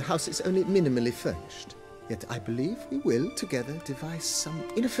moment, the house is only minimally furnished. Yet I believe we will, together, devise some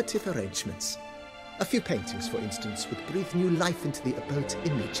innovative arrangements. A few paintings, for instance, would breathe new life into the abode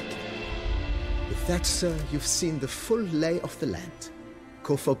immediately. With that, sir, you've seen the full lay of the land.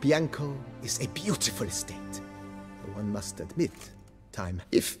 Corfo Bianco is a beautiful estate. Though one must admit, time,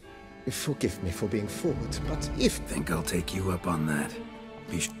 if forgive me for being forward, but if... Think I'll take you up on that.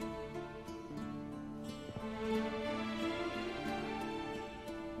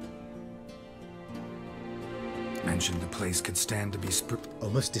 Mentioned the place could stand to be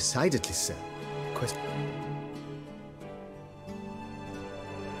Almost decidedly, sir.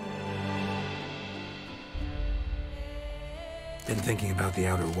 Been thinking about the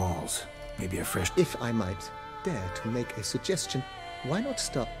outer walls. Maybe a fresh... If I might dare to make a suggestion, why not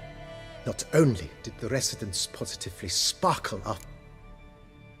start... Not only did the residents positively sparkle up...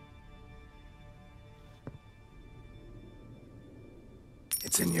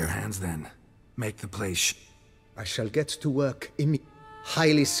 It's in your hands then. Make the place I shall get to work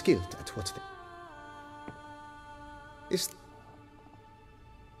highly skilled at what is...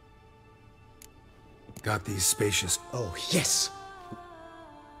 Got these spacious... Oh, yes!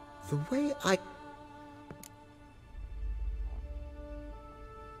 The way I...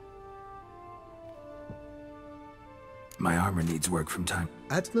 My armor needs work from time.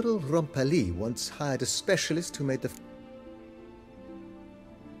 Admiral Rompali once hired a specialist who made the...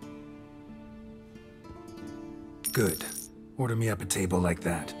 Good. Order me up a table like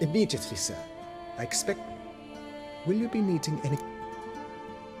that. Immediately, sir. I expect... Will you be needing any...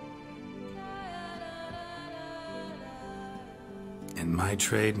 In my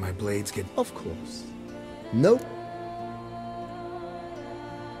trade, my blades get... Of course. No.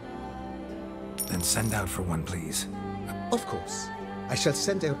 Then send out for one, please. Of course. I shall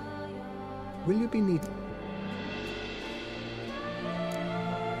send out... Will you be need...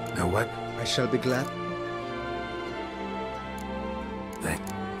 Now what? I shall be glad... Thank...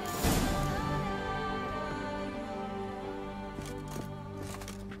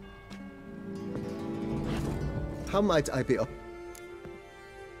 How might I be up...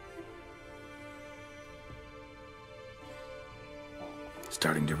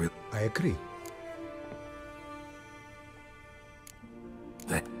 Starting to I agree.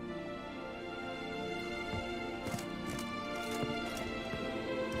 That...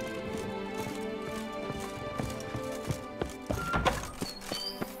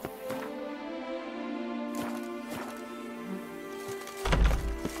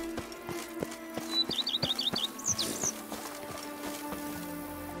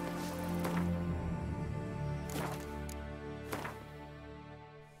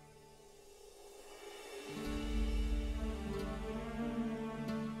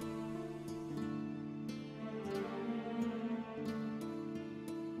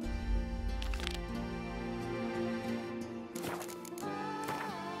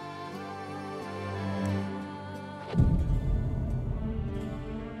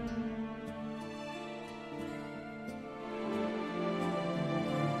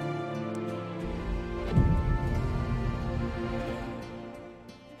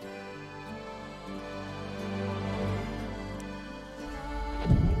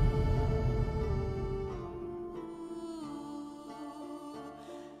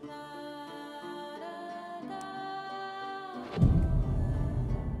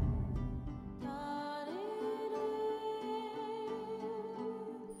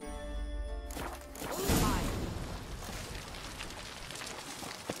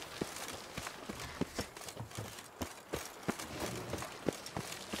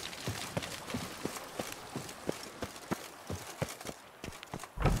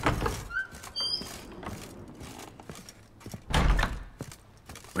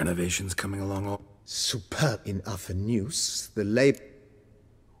 renovations coming along all... Superb in other news. The lab...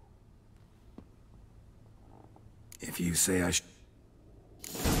 If you say I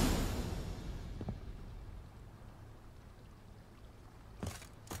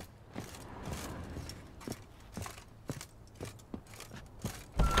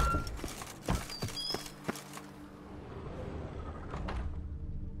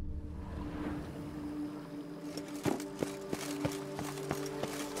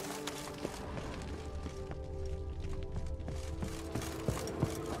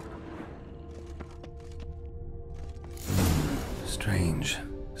Strange.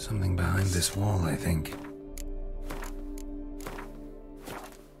 Something behind this wall, I think.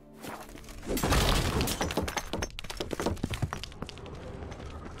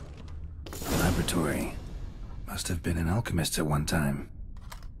 A laboratory. Must have been an alchemist at one time.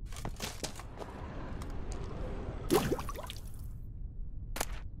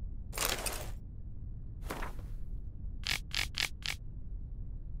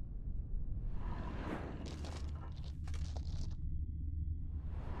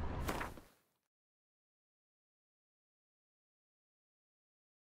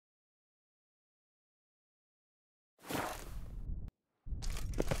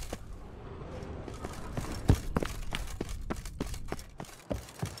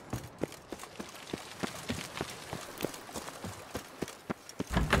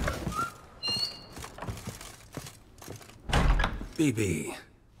 BB,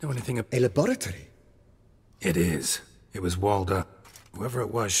 know anything about... A laboratory? It is. It was walled up. Whoever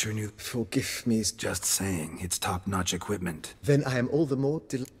it was sure knew... Forgive me. Just saying, it's top-notch equipment. Then I am all the more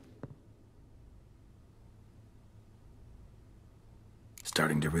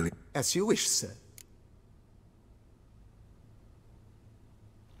Starting to really... As you wish, sir.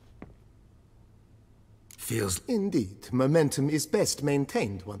 Feels... Indeed, momentum is best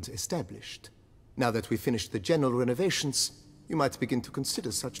maintained once established. Now that we've finished the general renovations, you might begin to consider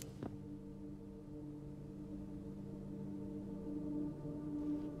such...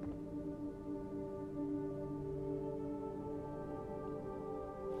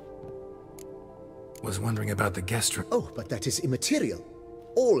 Was wondering about the guest room. Oh, but that is immaterial.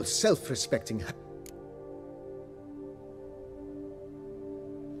 All self-respecting...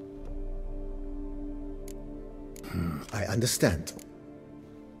 I understand.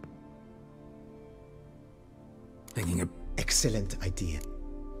 Thinking of... Excellent idea.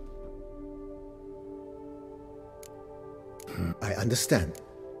 I understand.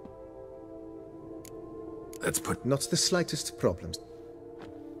 Let's put... Not the slightest problems.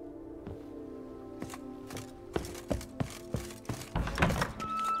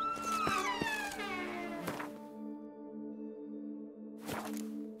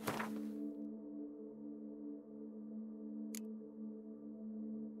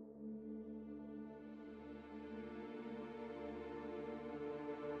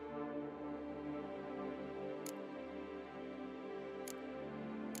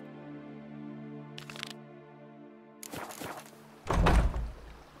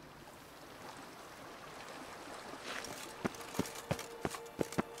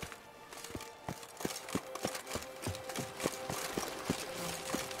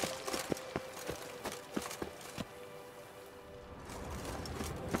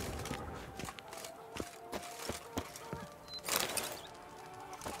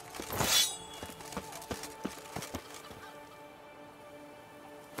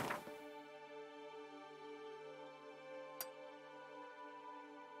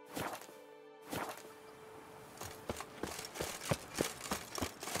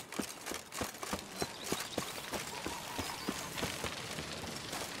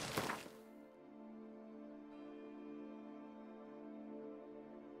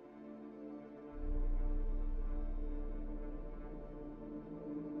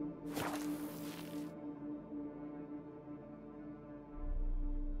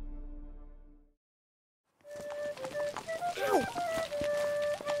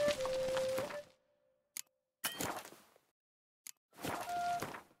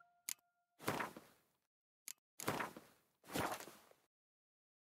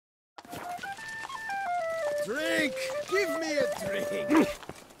 Drink! Give me a drink!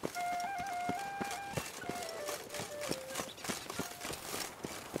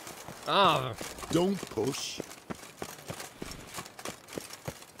 Ah, don't push.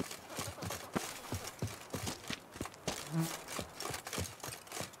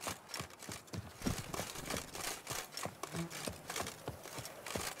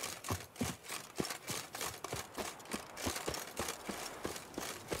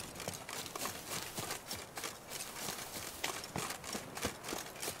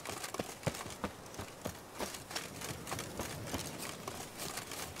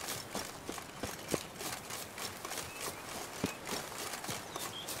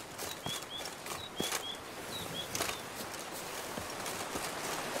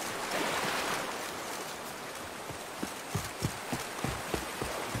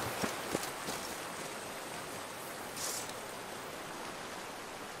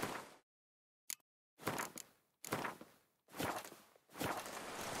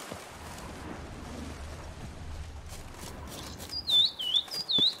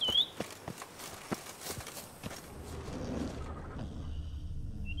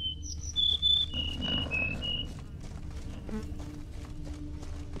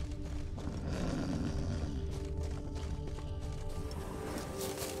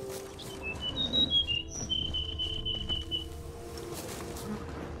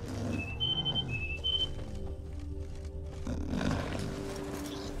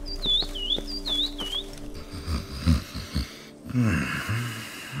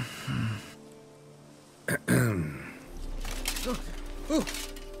 Ooh,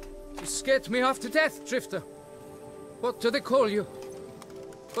 you scared me half to death, Drifter. What do they call you?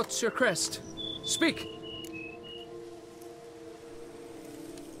 What's your crest? Speak!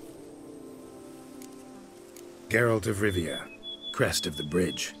 Geralt of Rivia, crest of the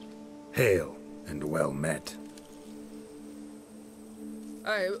bridge. Hail, and well met.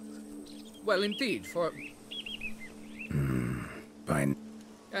 Well, indeed, for... Fine.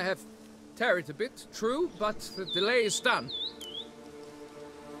 I have tarried a bit, true, but the delay is done.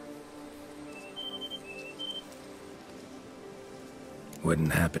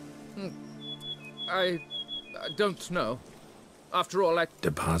 Wouldn't happen. I don't know. After all,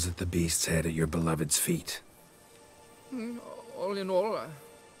 Deposit the beast's head at your beloved's feet. All in all,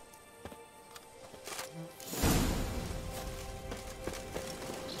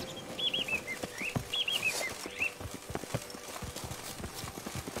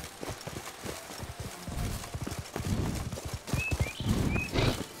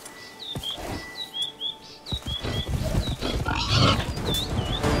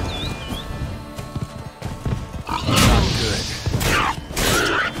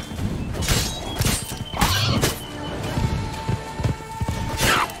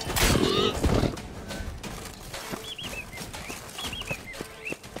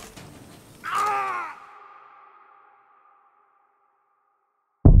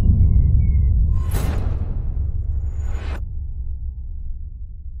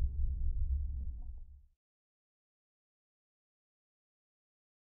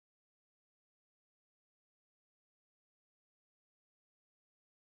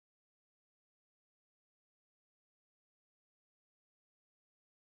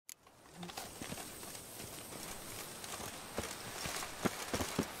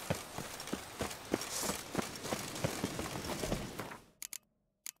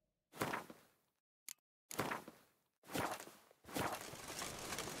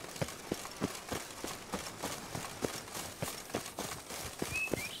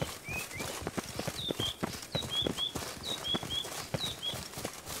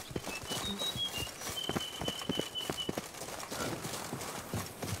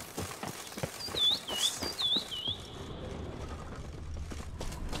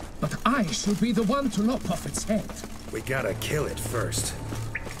 I should be the one to lop off its head. We gotta kill it first.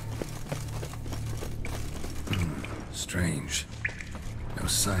 Strange. No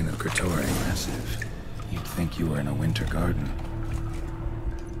sign of Kratori. Impressive. You'd think you were in a winter garden.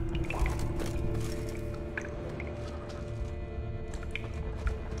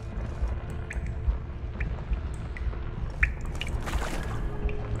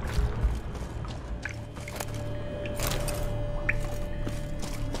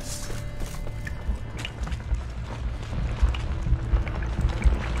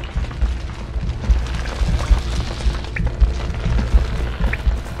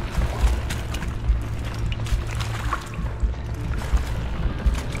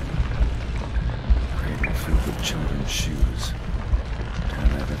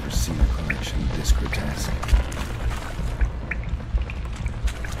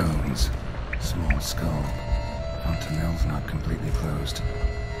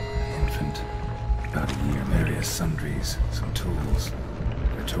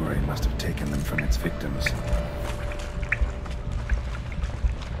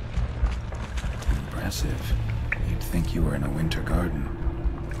 You'd think you were in a winter garden.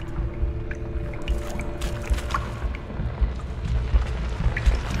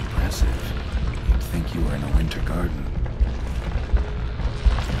 Impressive. You'd think you were in a winter garden.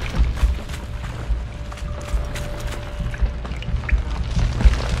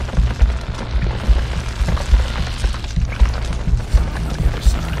 Something on the other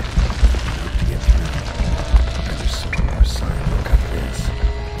side. I hope to get through. I just saw more sign. Look at this.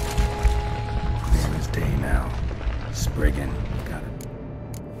 Clear as day now. Spriggan. Got it.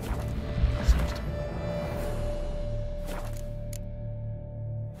 Seems to...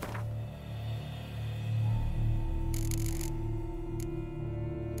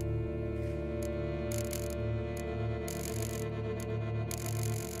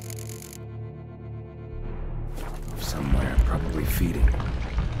 Somewhere, probably feeding.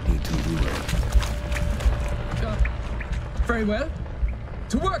 Need to lure it. Very well.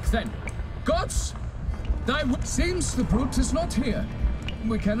 To work then. Gods! Seems the brute is not here.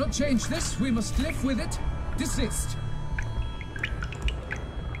 We cannot change this. We must live with it. Desist.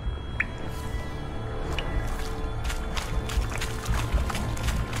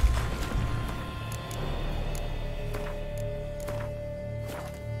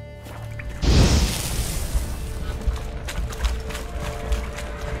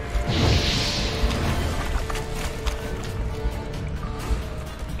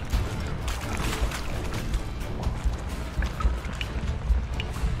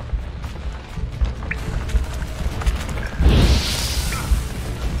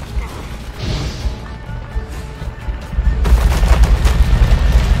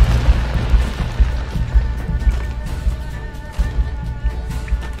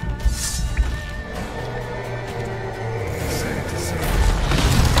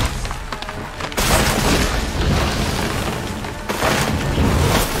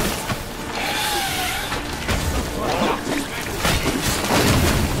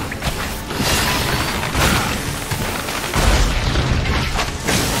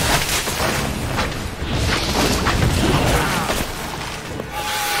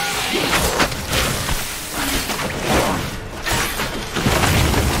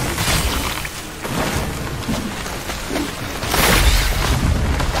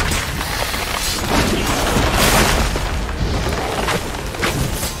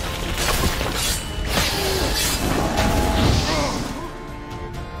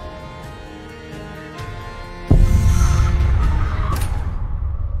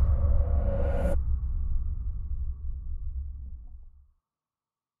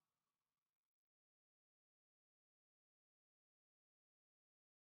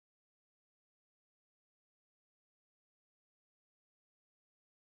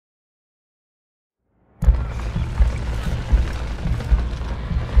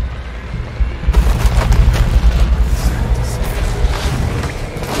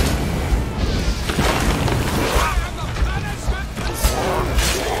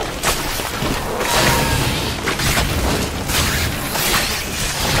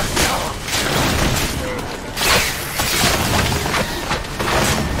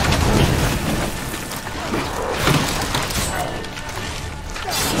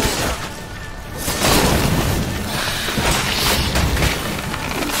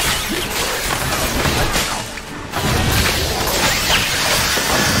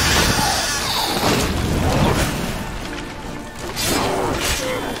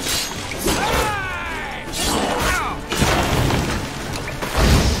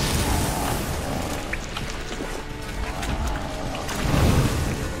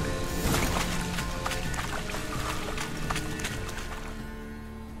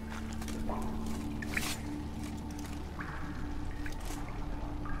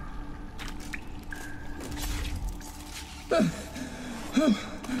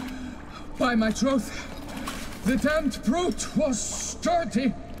 By my troth, the damned brute was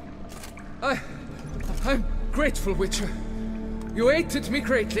sturdy. I'm grateful, Witcher. You aided me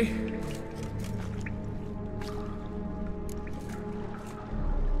greatly.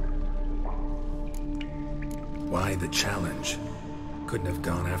 Why the challenge? Couldn't have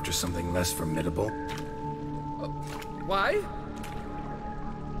gone after something less formidable? Why?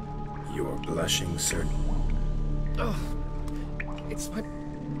 You're blushing, sir. Oh, it's my...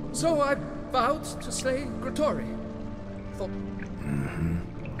 So I vowed to slay Grottori. Thought...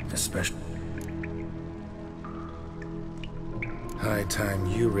 Especially... High time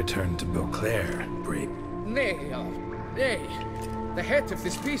you returned to Beauclair, brave. Nay, nay. The head of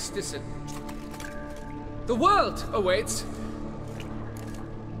this beast is in... The world awaits.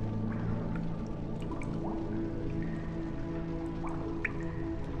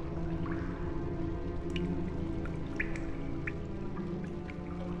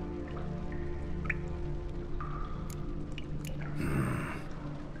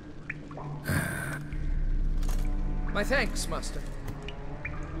 My thanks, Master.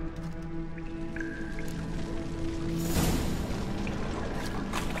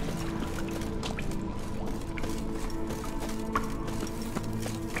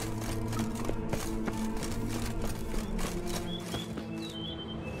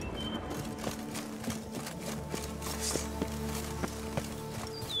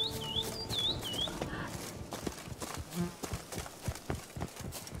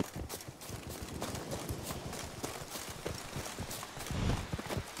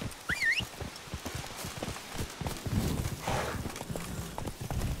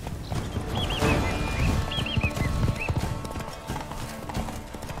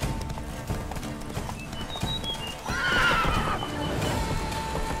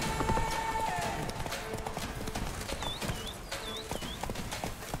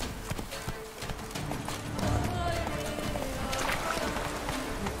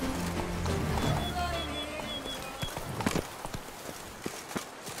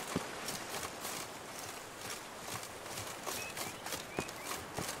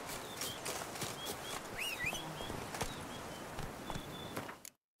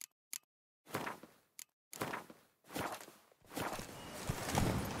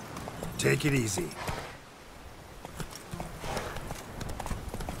 Take it easy.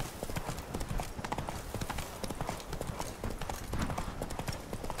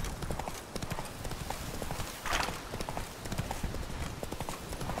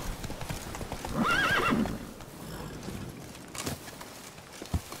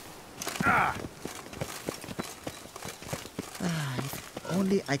 If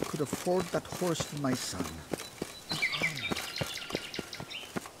only I could afford that horse for my son.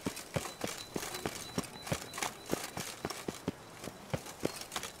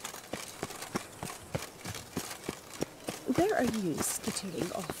 Where are you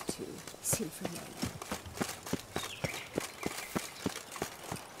skittering off to, Silver Lane?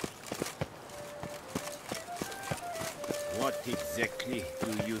 What exactly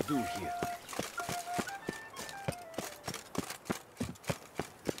do you do here?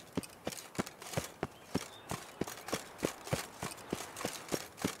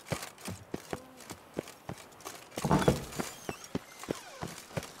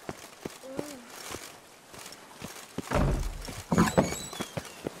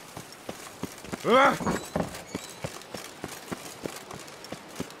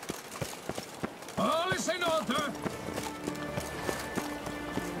 All is in order.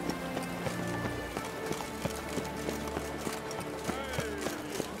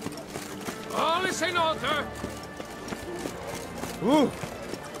 All is in order. Ooh.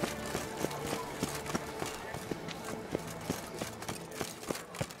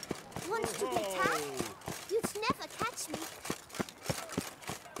 Want to play tag? You'd never catch me.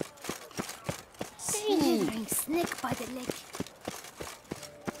 Slithering snake by the leg.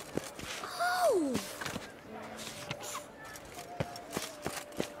 Oh!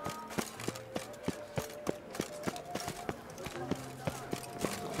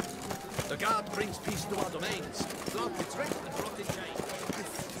 The guard brings peace to our domains. Blood its wreck and brought in chain.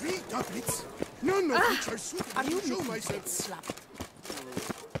 3 doublets, none of which are suitable to show myself. Slap.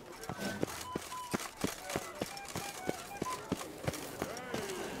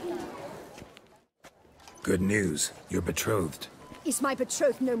 Good news. You're betrothed. Is my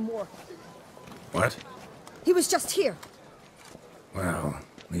betrothed no more? What? He was just here. Well,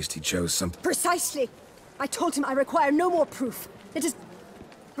 at least he chose something. Precisely. I told him I require no more proof. It is...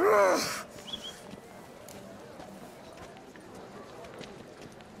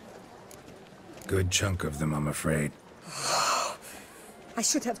 Good chunk of them, I'm afraid. I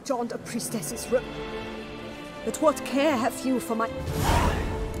should have donned a priestess's robe. But what care have you for my...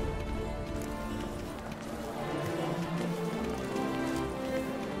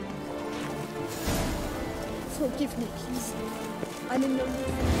 Forgive me, please. I'm in no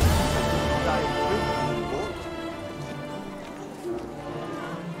mood.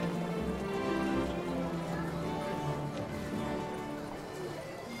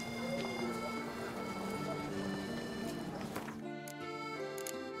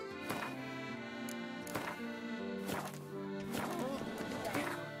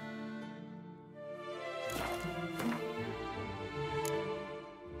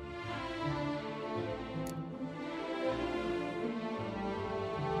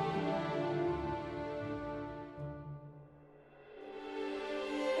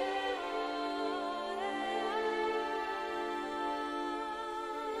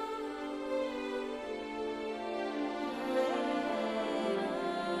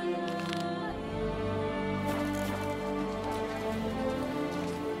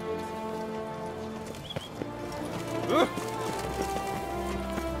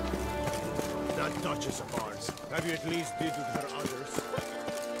 That Duchess of ours. Have you at least did with her others?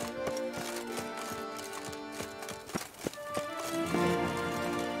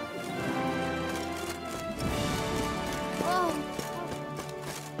 Oh.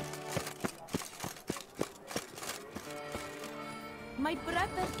 My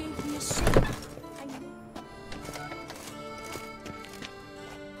brother gave me a ship.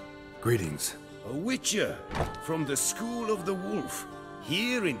 Greetings. A witcher from the School of the Wolf,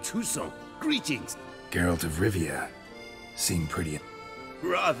 here in Tucson. Greetings. Geralt of Rivia. Seem pretty...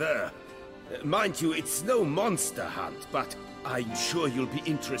 Rather. Mind you, it's no monster hunt, but I'm sure you'll be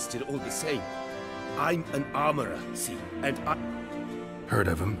interested all the same. I'm an armorer, see, and I... Heard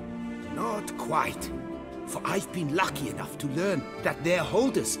of him? Not quite. For I've been lucky enough to learn that their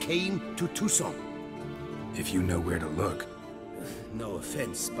holders came to Tucson. If you know where to look. No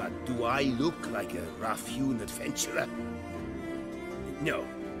offense, but do I look like a rough-hewn adventurer? No,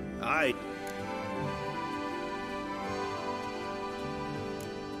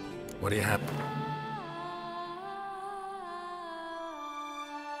 What do you have?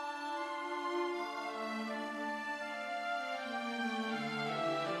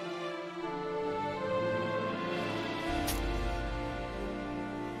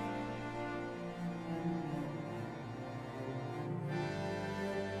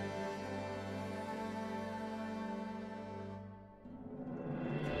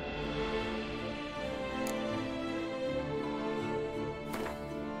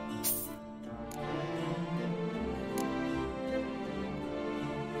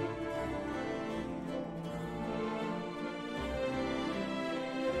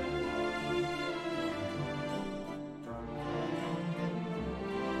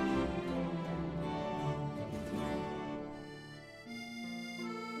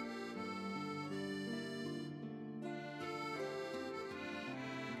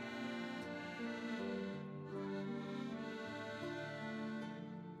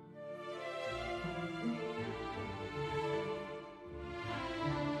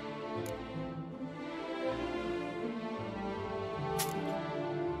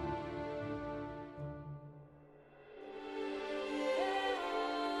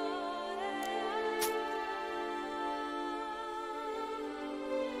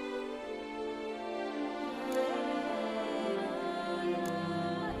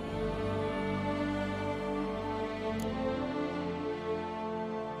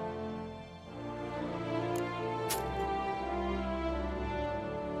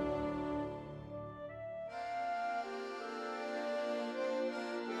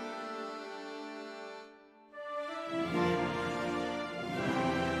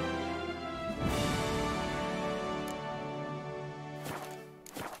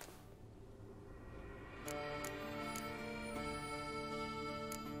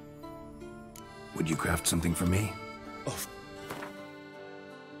 Would you craft something for me? Of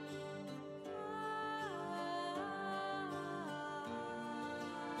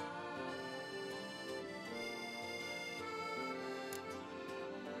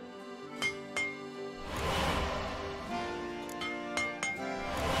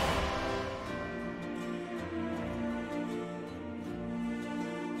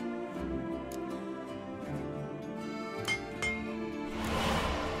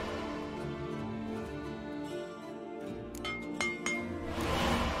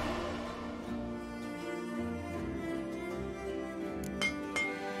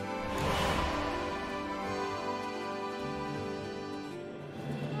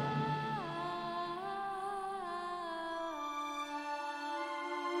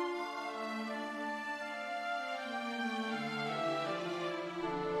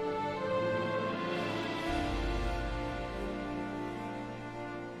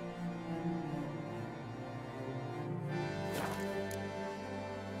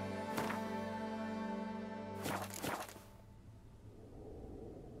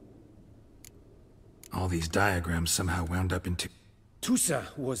All these diagrams somehow wound up into...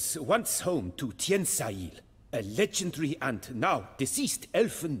 Tusa was once home to Tiensail, a legendary and now deceased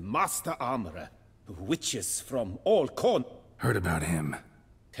elfin master armorer. Witches from all corners. Heard about him.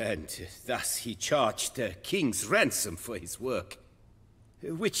 And thus he charged a king's ransom for his work.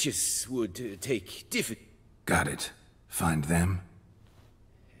 Witches would take different... Got it. Find them?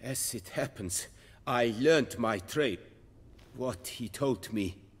 As it happens, I learned my trade. What he told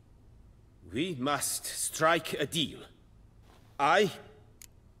me. We must strike a deal.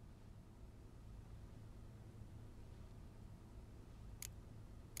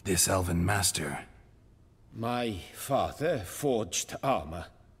 This elven master. My father forged armor.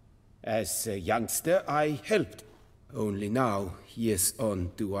 As a youngster, I helped. Only now, years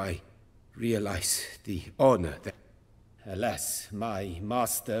on, do I realize the honor that... Alas, my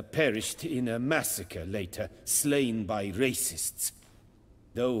master perished in a massacre later, slain by racists.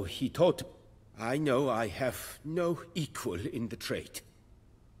 Though he taught... I know I have no equal in the trade.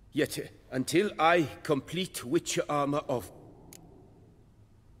 Yet, until I complete Witcher armor of...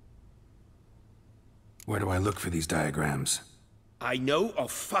 Where do I look for these diagrams? I know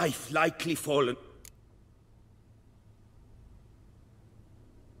of 5 likely fallen...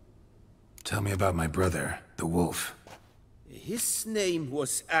 Tell me about my brother, the wolf. His name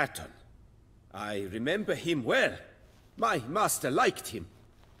was Aton. I remember him well. My master liked him.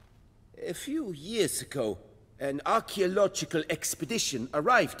 A few years ago, an archaeological expedition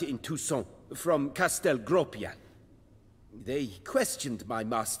arrived in Toussaint from Castel Gropian. They questioned my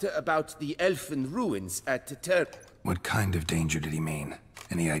master about the elfin ruins at Ter... What kind of danger did he mean?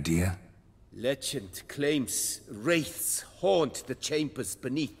 Any idea? Legend claims wraiths haunt the chambers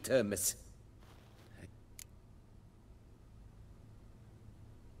beneath Termis.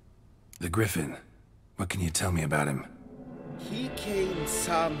 The Griffin. What can you tell me about him? He came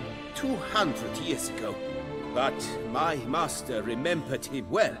some 200 years ago, but my master remembered him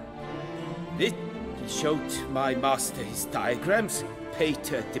well. He showed my master his diagrams, paid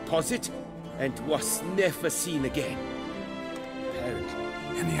a deposit, and was never seen again.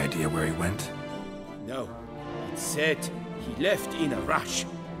 Apparently. Any idea where he went? No. It said he left in a rush,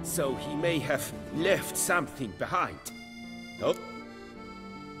 so he may have left something behind. Oh.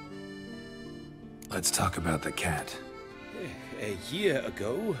 Let's talk about the cat. A year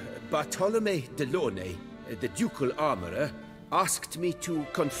ago, Bartolome de Launay, the ducal armorer, asked me to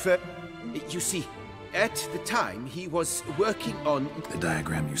confirm... You see, at the time he was working on... The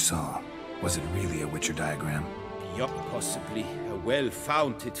diagram you saw, was it really a Witcher diagram? Beyond possibly a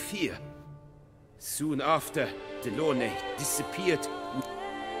well-founded fear. Soon after, de Launay disappeared...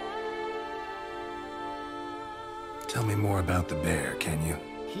 Tell me more about the bear, can you?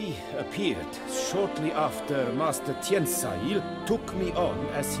 He appeared shortly after Master Tiensail took me on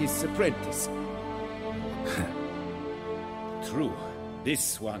as his apprentice. True,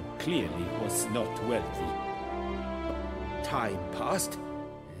 this one clearly was not wealthy. Time passed,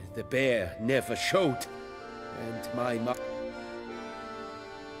 the bear never showed, and my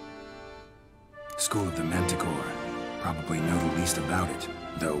School of the Manticore. Probably know the least about it,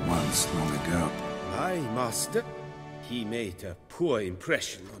 though once, long ago. My master? He made a poor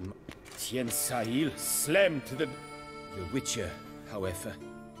impression on Tiensail slammed the Witcher, however,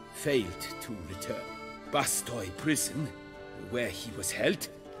 failed to return. Bastoy prison, where he was held.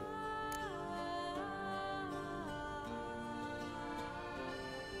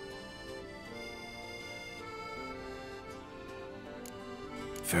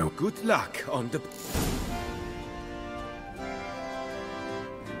 Farewell. Good luck on the...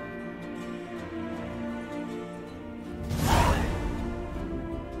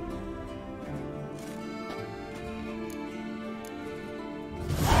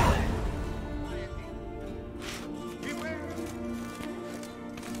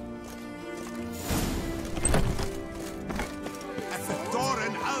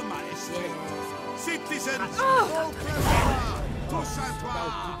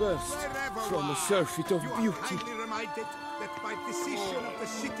 From a surfeit of beauty. Reminded that by decision of the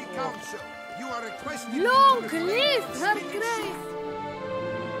city council, you are requesting... Long live her grace!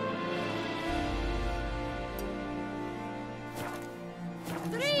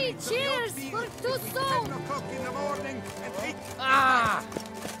 3 cheers for Toussaint! 10 o'clock in the morning and 8... Ah!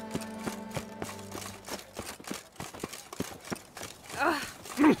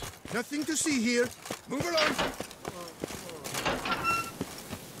 Nothing to see here. Move along.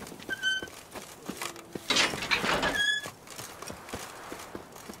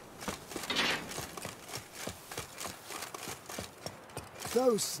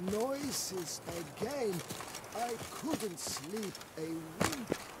 Those noises again. I couldn't sleep a wink.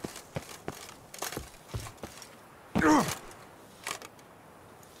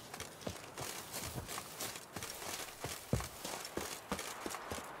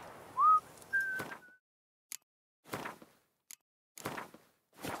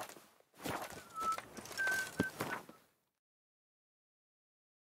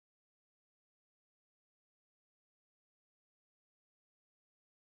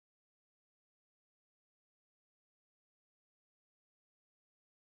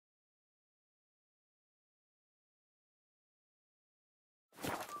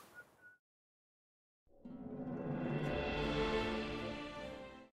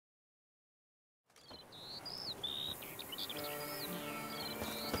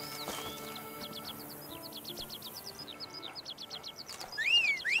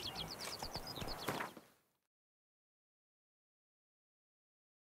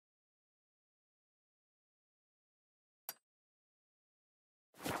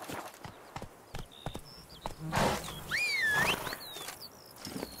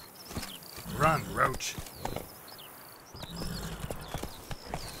 Run, Roach.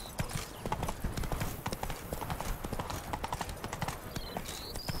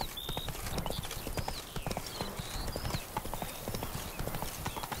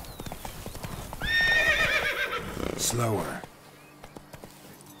 Slower.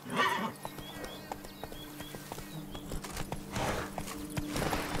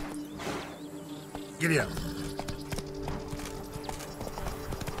 Giddy up.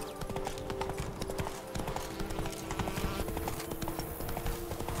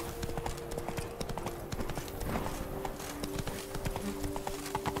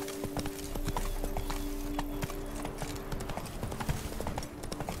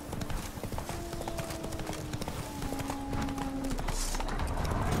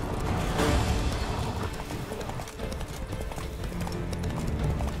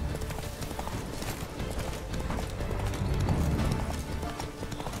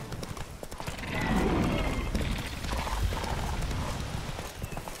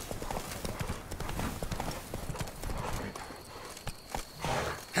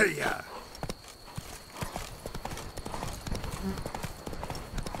 Hey-ya!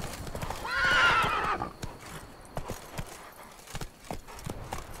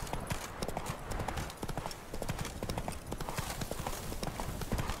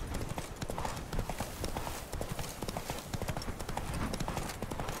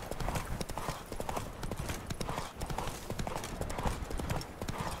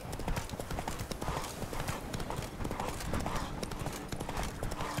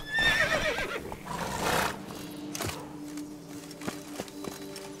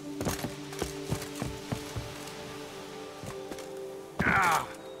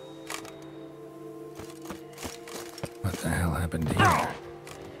 What the hell happened here?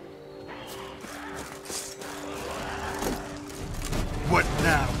 What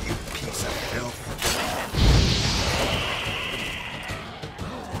now, you piece of filth?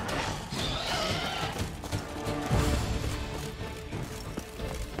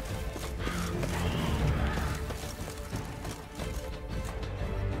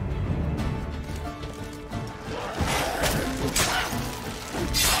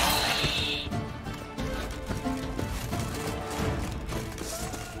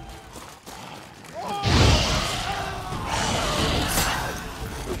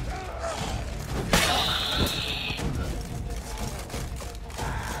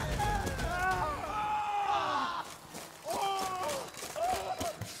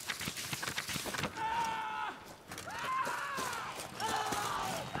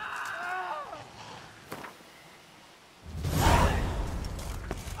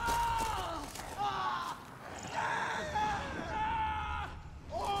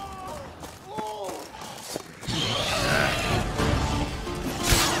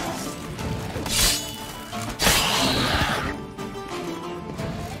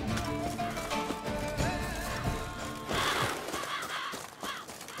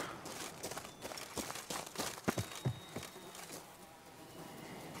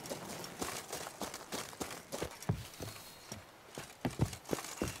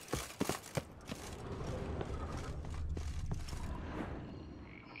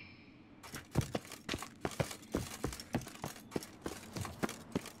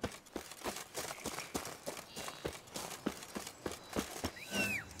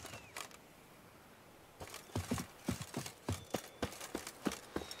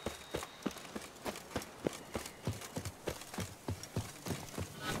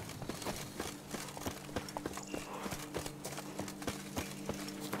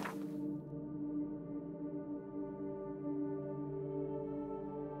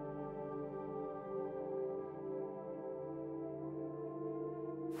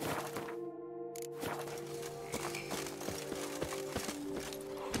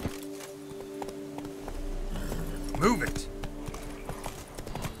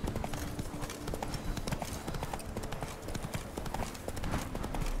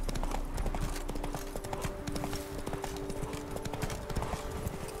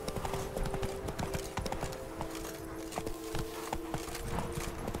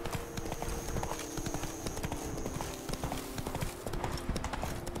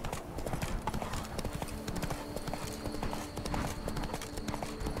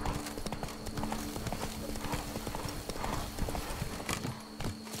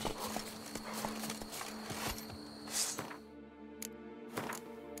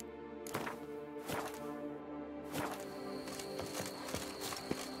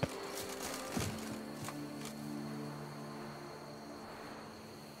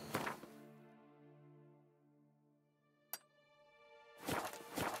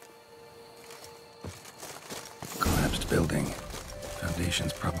 building.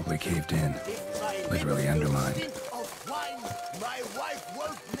 Foundations probably caved in. Literally undermined. My wife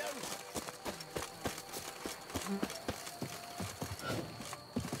won't know.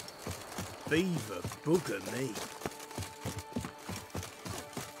 Beaver bugger me.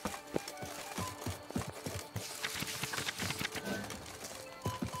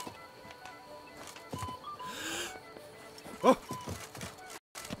 Oh!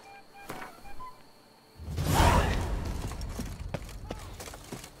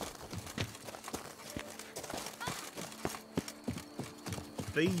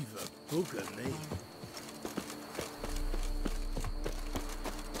 Beaver bugger me.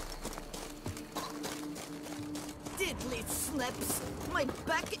 Diddly snaps! My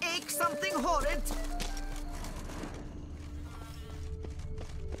back aches something horrid!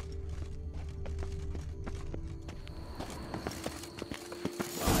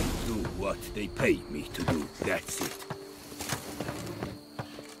 I do what they pay me to do, that's it.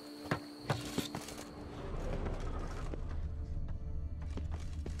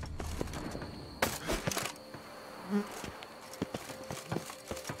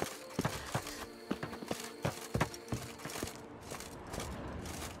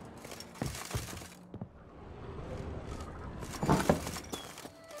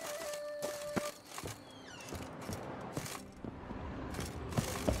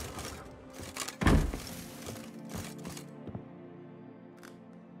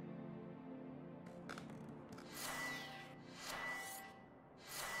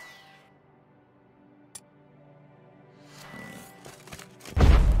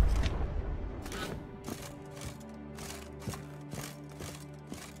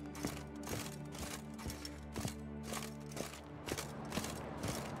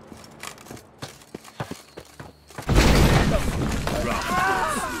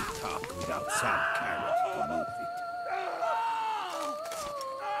 Without some carrot to move it.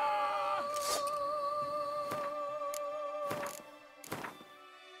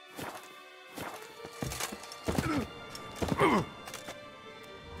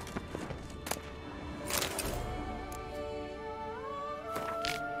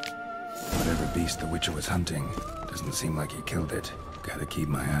 Whatever beast the Witcher was hunting, doesn't seem like he killed it. Gotta keep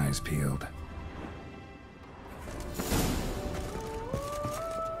my eyes peeled.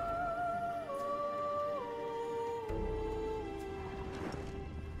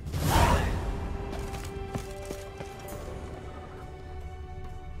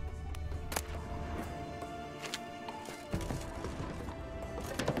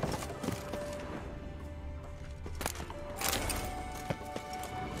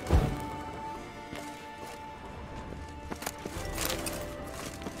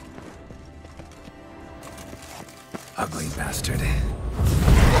 Ugly bastard.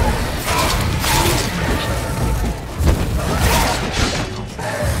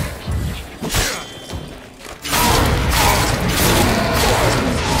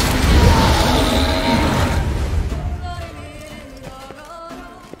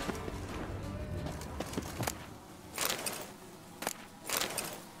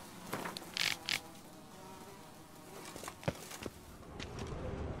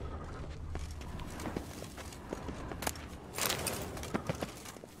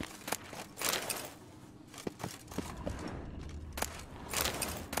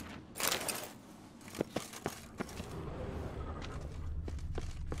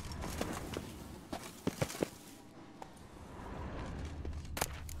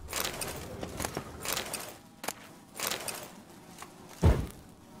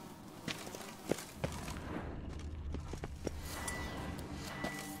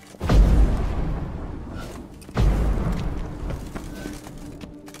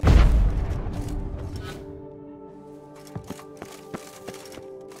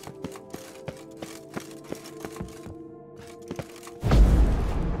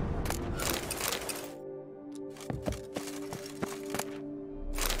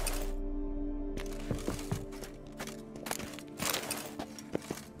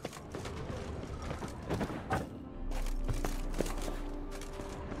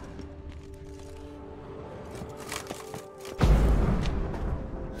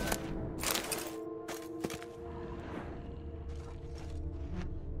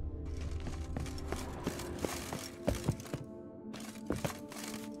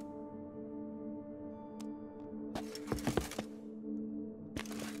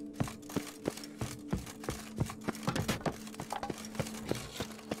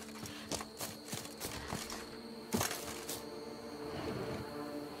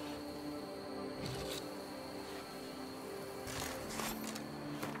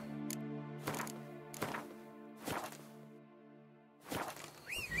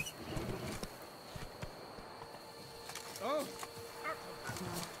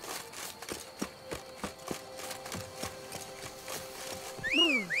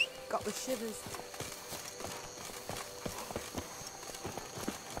 got the shivers.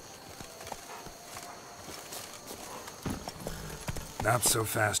 Not so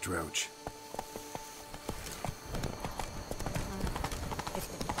fast, Roach. If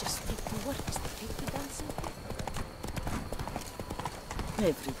they would just stick to what is the figure dancing?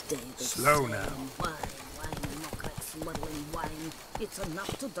 Every day the Slow same now. Wine, muckrack smuggling wine. It's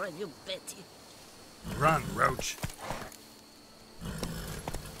enough to drive you batty. Run, Roach.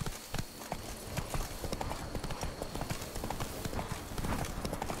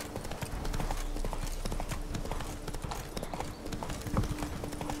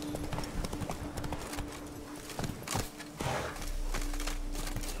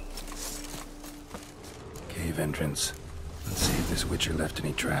 Cave entrance. Let's see if this Witcher left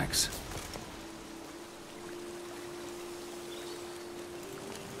any tracks.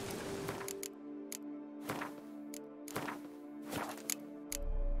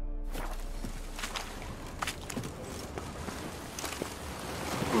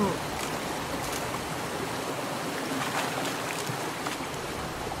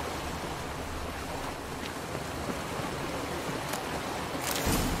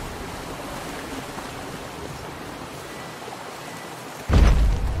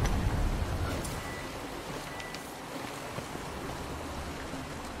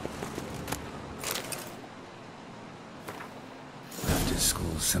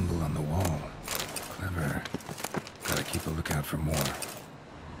 School symbol on the wall. Clever. Gotta keep a lookout for more.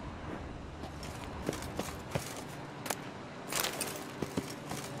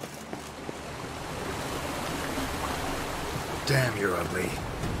 Damn, you're ugly.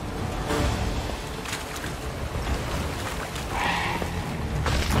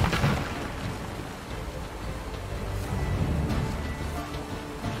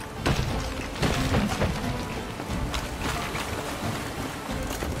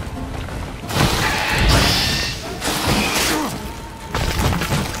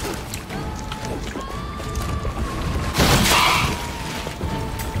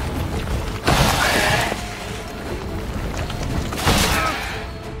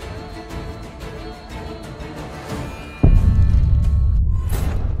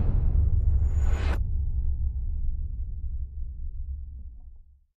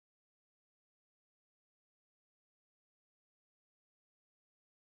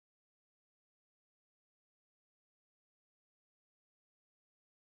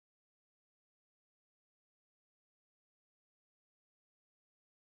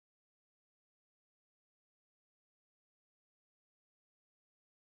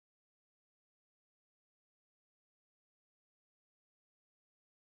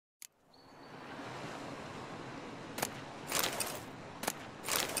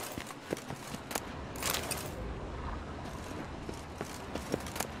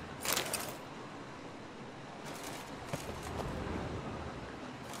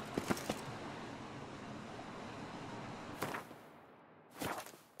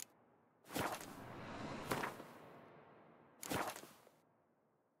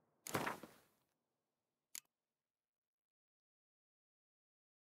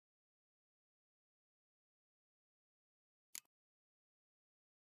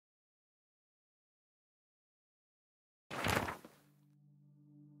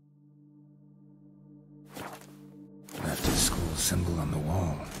 Left his school symbol on the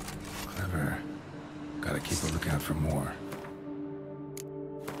wall. Clever. Gotta keep a lookout for more.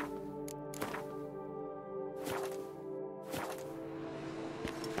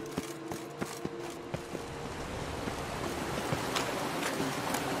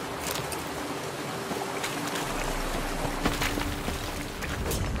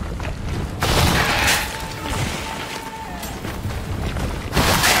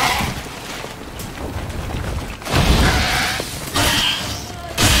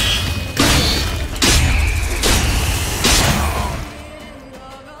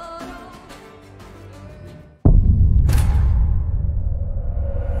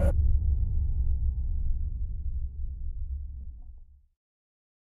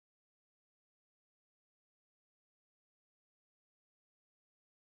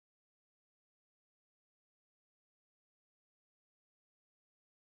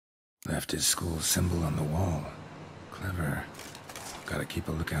 Left his school symbol on the wall. Clever. Gotta keep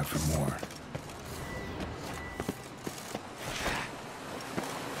a lookout for more.